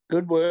 Ro.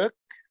 Good work.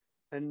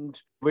 And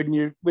when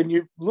you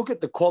look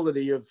at the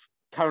quality of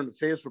current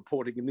affairs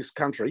reporting in this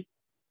country,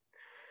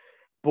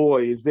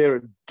 boy, is there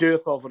a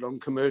dearth of it on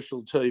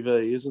commercial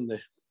TV, isn't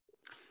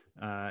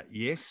there?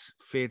 Yes,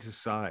 fair to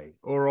say.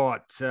 All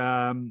right,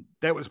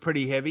 that was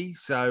pretty heavy,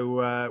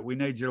 so we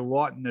need you to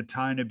lighten the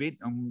tone a bit.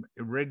 I'm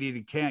ready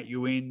to count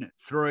you in.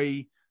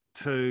 3,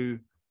 2,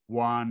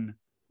 1,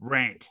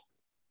 rant.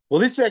 Well,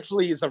 this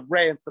actually is a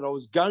rant that I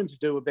was going to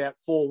do about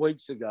 4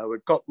 weeks ago.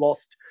 It got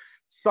lost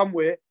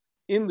somewhere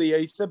in the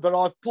ether, but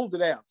I've pulled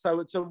it out. So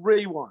it's a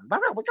rewind.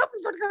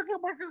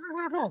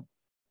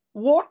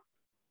 What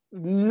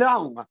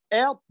nung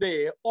out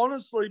there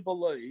honestly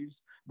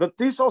believes that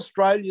this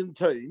Australian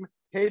team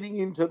heading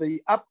into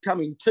the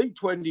upcoming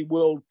T20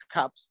 World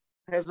Cups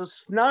has a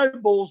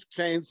snowball's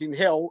chance in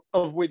hell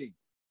of winning?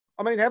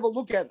 I mean, have a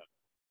look at it.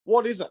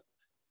 What is it?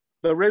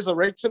 The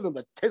resurrection of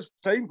the Test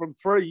team from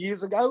 3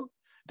 years ago?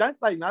 Don't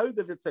they know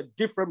that it's a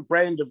different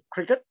brand of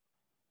cricket?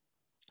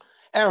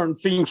 Aaron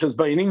Finch has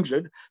been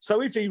injured.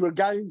 So if he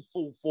regains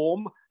full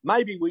form,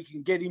 maybe we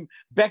can get him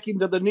back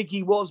into the nick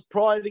he was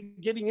prior to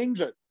getting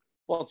injured.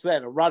 What's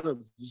that, a run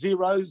of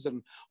zeros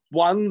and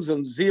ones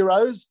and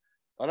zeros?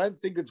 I don't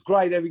think it's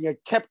great having a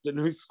captain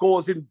who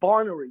scores in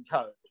binary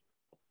code.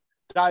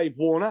 Dave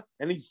Warner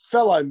and his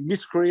fellow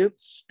miscreant,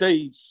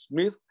 Steve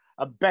Smith,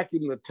 are back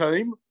in the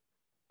team.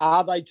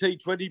 Are they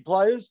T20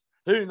 players?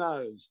 Who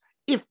knows?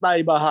 If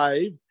they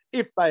behave,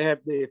 if they have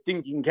their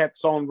thinking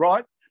caps on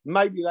right,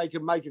 maybe they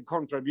can make a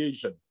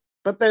contribution.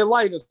 But their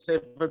latest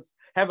efforts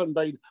haven't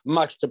been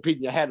much to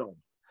pin your hat on.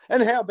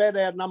 And how about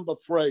our number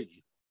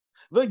 3?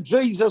 The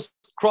Jesus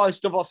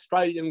Christ of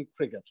Australian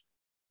cricket.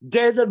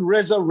 Dead and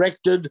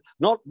resurrected,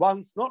 not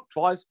once, not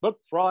twice, but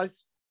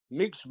thrice,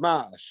 Mitch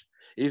Marsh.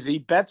 Is he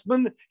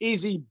batsman?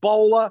 Is he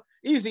bowler?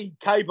 Is he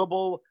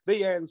capable?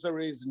 The answer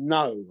is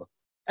no.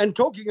 And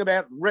talking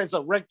about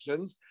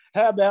resurrections,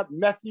 how about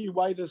Matthew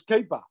Wade as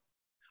keeper?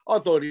 I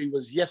thought he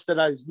was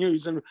yesterday's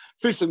news and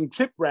fish and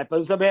chip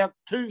wrappers about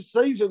 2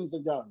 seasons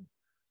ago.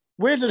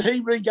 Where did he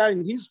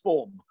regain his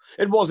form?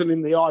 It wasn't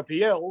in the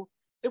IPL.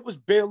 It was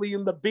barely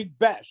in the Big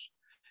Bash.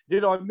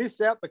 Did I miss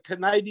out the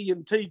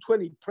Canadian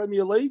T20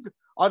 Premier League?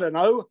 I don't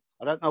know.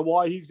 I don't know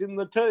why he's in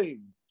the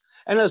team.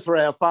 And as for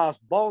our fast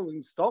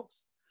bowling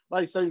stocks,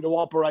 they seem to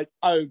operate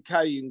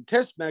okay in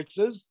test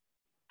matches,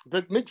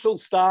 but Mitchell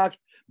Starc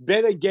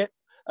better get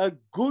a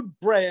good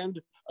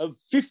brand of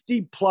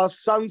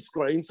 50-plus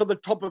sunscreen for the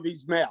top of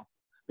his mouth,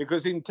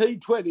 because in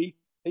T20,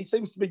 he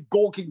seems to be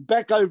gawking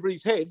back over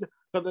his head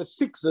for the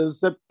sixes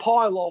that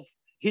pile off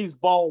his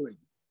bowling.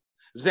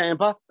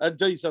 Zampa, a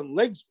decent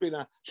leg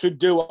spinner, should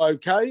do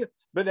okay,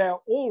 but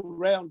our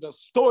all-rounder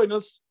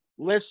Stoinis,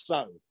 less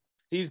so.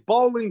 His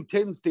bowling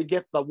tends to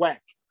get the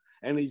whack,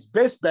 and his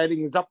best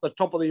batting is up the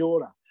top of the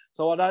order.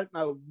 So I don't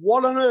know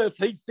what on earth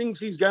he thinks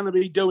he's going to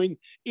be doing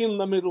in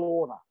the middle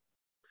order.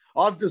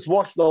 I've just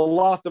watched the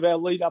last of our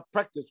lead-up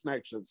practice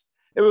matches.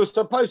 It was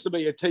supposed to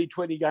be a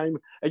T20 game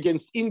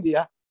against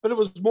India, but it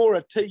was more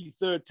a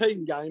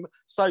T13 game.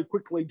 So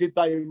quickly did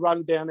they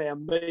run down our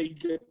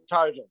meagre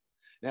total.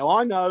 Now,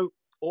 I know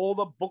all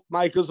the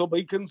bookmakers will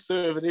be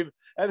conservative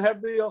and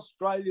have the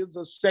Australians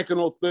as second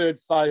or third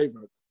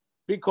favourite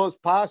because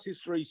past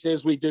history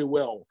says we do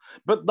well,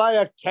 but they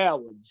are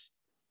cowards.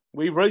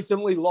 We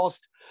recently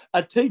lost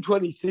a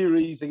T20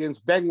 series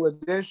against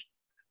Bangladesh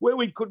where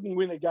we couldn't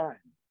win a game.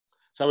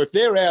 So if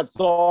they're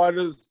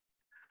outsiders,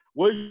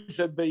 we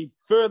should be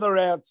further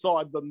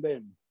outside than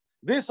them.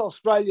 This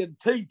Australian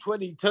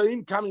T20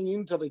 team coming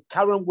into the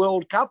current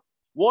World Cup,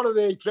 what are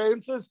their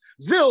chances?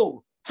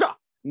 Zil,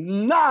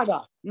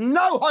 nada,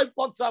 no hope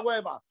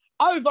whatsoever.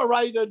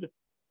 Overrated,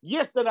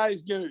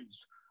 yesterday's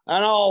news.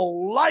 And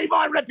I'll lay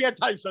my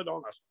reputation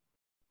on it.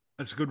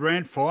 That's a good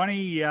rant,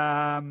 Finey.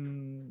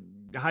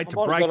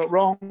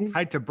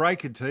 Hate to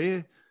break it to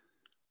you.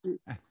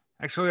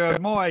 Actually, I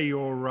admire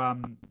your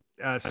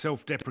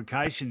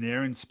self-deprecation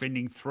there and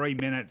spending 3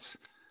 minutes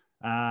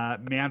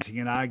mounting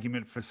an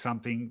argument for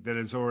something that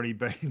has already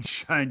been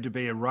shown to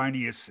be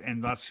erroneous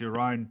and thus your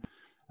own,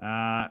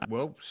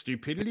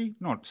 stupidity.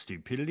 Not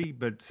stupidity,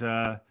 but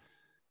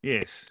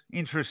yes,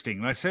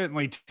 interesting. They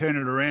certainly turned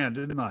it around,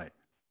 didn't they?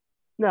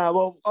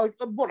 No,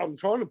 what I'm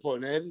trying to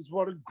point out is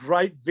what a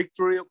great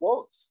victory it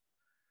was.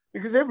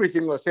 Because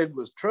everything I said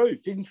was true.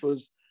 Finch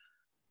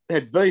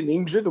had been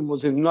injured and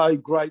was in no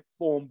great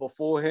form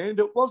beforehand.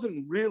 It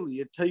wasn't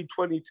really a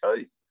T20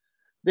 team.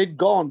 They'd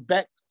gone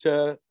back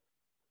to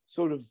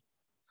sort of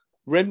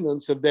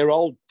remnants of their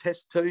old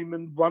test team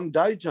and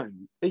one-day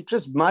team. It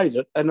just made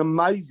it an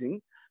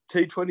amazing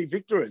T20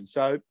 victory.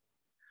 So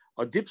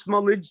I dipped my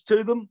lids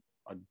to them.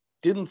 I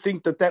didn't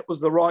think that was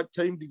the right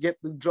team to get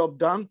the job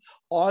done.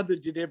 Either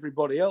did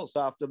everybody else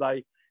after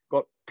they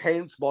got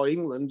pants by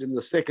England in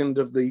the second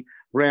of the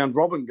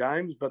round-robin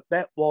games, but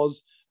that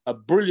was a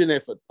brilliant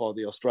effort by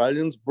the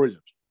Australians.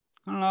 Brilliant.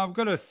 I don't know, I've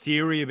got a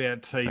theory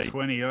about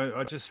T20.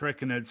 I just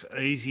reckon it's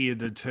easier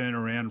to turn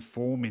around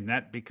form in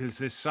that because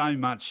there's so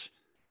much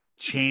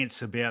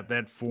chance about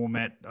that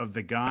format of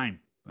the game.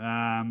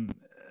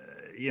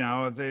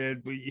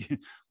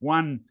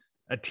 One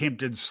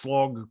attempted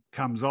slog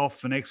comes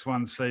off, the next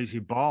one sees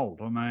you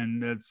bowled. I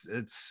mean,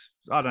 it's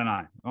I don't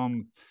know.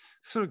 I'm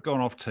sort of gone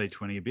off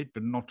T20 a bit,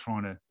 but not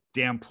trying to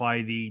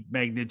downplay the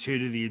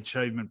magnitude of the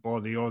achievement by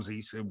the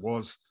Aussies. It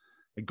was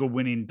a good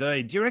win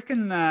indeed. Do you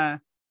reckon, I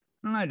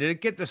don't know, did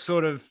it get the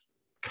sort of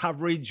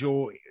coverage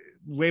or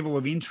level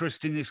of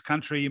interest in this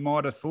country you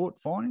might have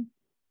thought, Finey?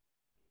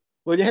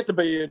 Well, you had to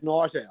be a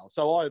night owl,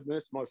 so I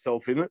immersed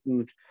myself in it.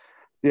 And,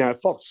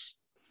 Fox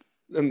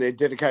and their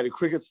dedicated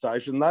cricket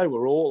station, they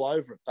were all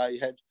over it. They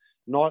had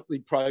nightly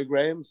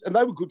programs, and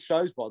they were good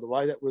shows, by the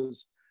way. That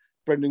was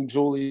Brendan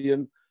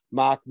Julian,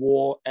 Mark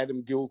Waugh,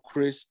 Adam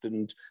Gilchrist,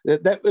 and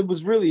that it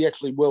was really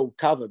actually well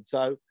covered.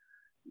 So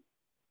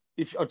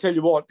I'll tell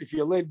you what, if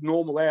you led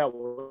normal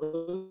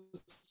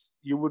hours,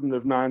 you wouldn't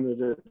have known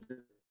that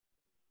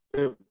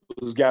it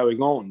was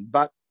going on.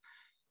 But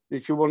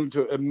if you wanted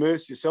to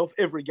immerse yourself,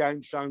 every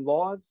game's shown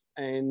live,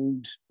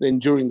 and then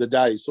during the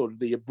day, sort of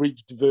the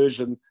abridged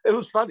version, it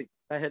was funny.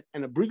 they had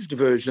an abridged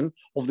version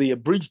of the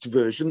abridged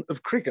version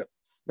of cricket.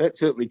 That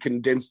certainly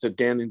condensed it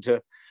down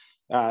into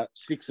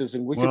sixes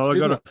and wickets. Well, they've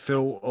got to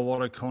fill a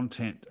lot of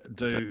content,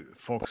 do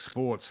Fox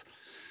Sports.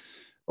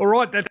 All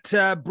right,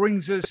 that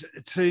brings us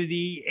to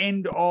the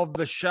end of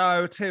the show.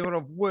 I'll tell you what,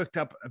 I've worked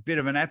up a bit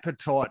of an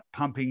appetite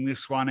pumping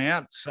this one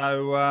out.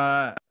 So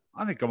I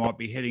think I might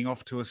be heading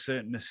off to a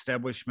certain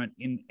establishment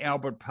in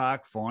Albert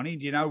Park, Finey.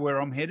 Do you know where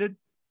I'm headed?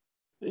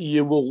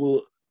 You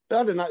will.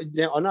 I don't know.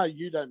 Now, I know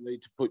you don't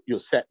need to put your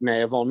sat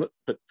nav on it,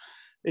 but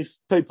if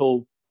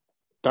people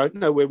don't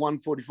know where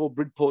 144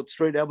 Bridport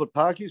Street, Albert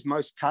Park is,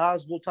 most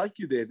cars will take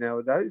you there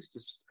nowadays.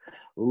 Just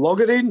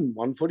log it in,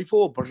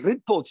 144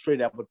 Bridport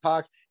Street, Albert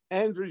Park,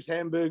 Andrew's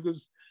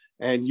Hamburgers,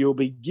 and you'll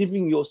be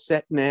giving your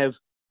sat nav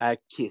a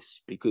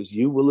kiss because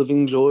you will have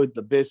enjoyed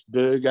the best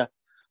burger,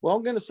 well,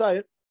 I'm going to say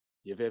it,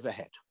 you've ever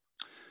had.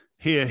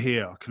 Hear,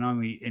 hear. I can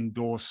only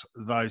endorse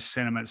those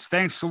sentiments.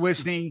 Thanks for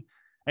listening.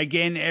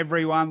 Again,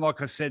 everyone,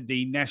 like I said,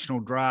 the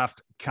national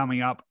draft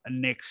coming up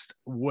next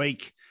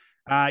week.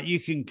 You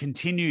can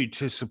continue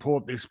to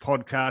support this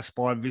podcast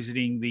by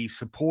visiting the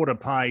supporter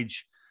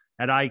page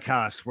at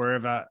Acast,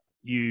 wherever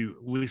you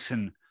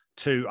listen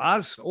to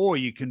us, or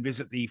you can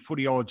visit the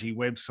Footyology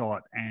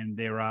website, and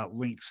there are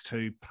links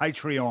to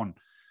Patreon,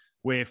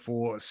 where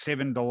for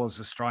 $7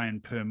 Australian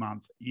per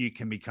month, you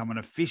can become an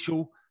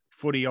official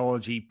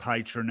Footyology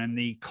patron, and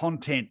the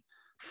content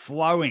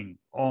flowing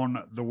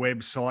on the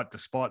website,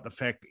 despite the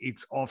fact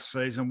it's off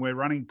season. We're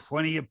running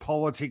plenty of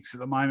politics at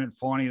the moment,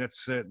 Finey.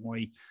 That's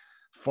certainly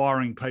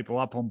firing people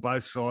up on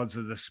both sides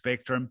of the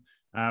spectrum.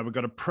 We've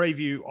got a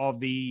preview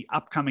of the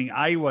upcoming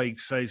A-League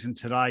season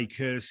today,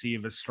 courtesy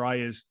of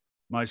Australia's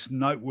most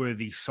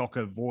noteworthy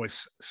soccer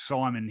voice,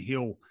 Simon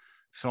Hill.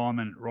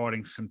 Simon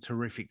writing some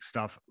terrific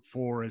stuff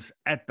for us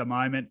at the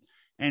moment.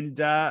 And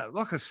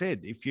like I said,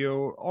 if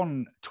you're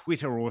on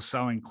Twitter or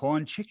so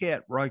inclined, check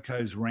out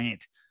Roko's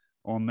rant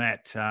on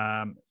that,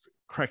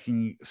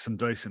 cracking some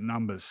decent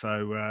numbers.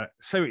 So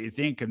see what you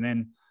think, and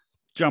then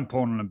jump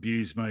on and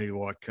abuse me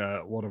like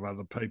a lot of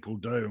other people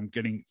do. I'm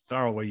getting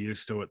thoroughly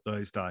used to it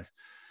these days.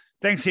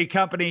 Thanks for your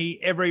company,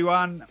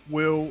 everyone.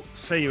 We'll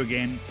see you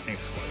again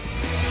next week.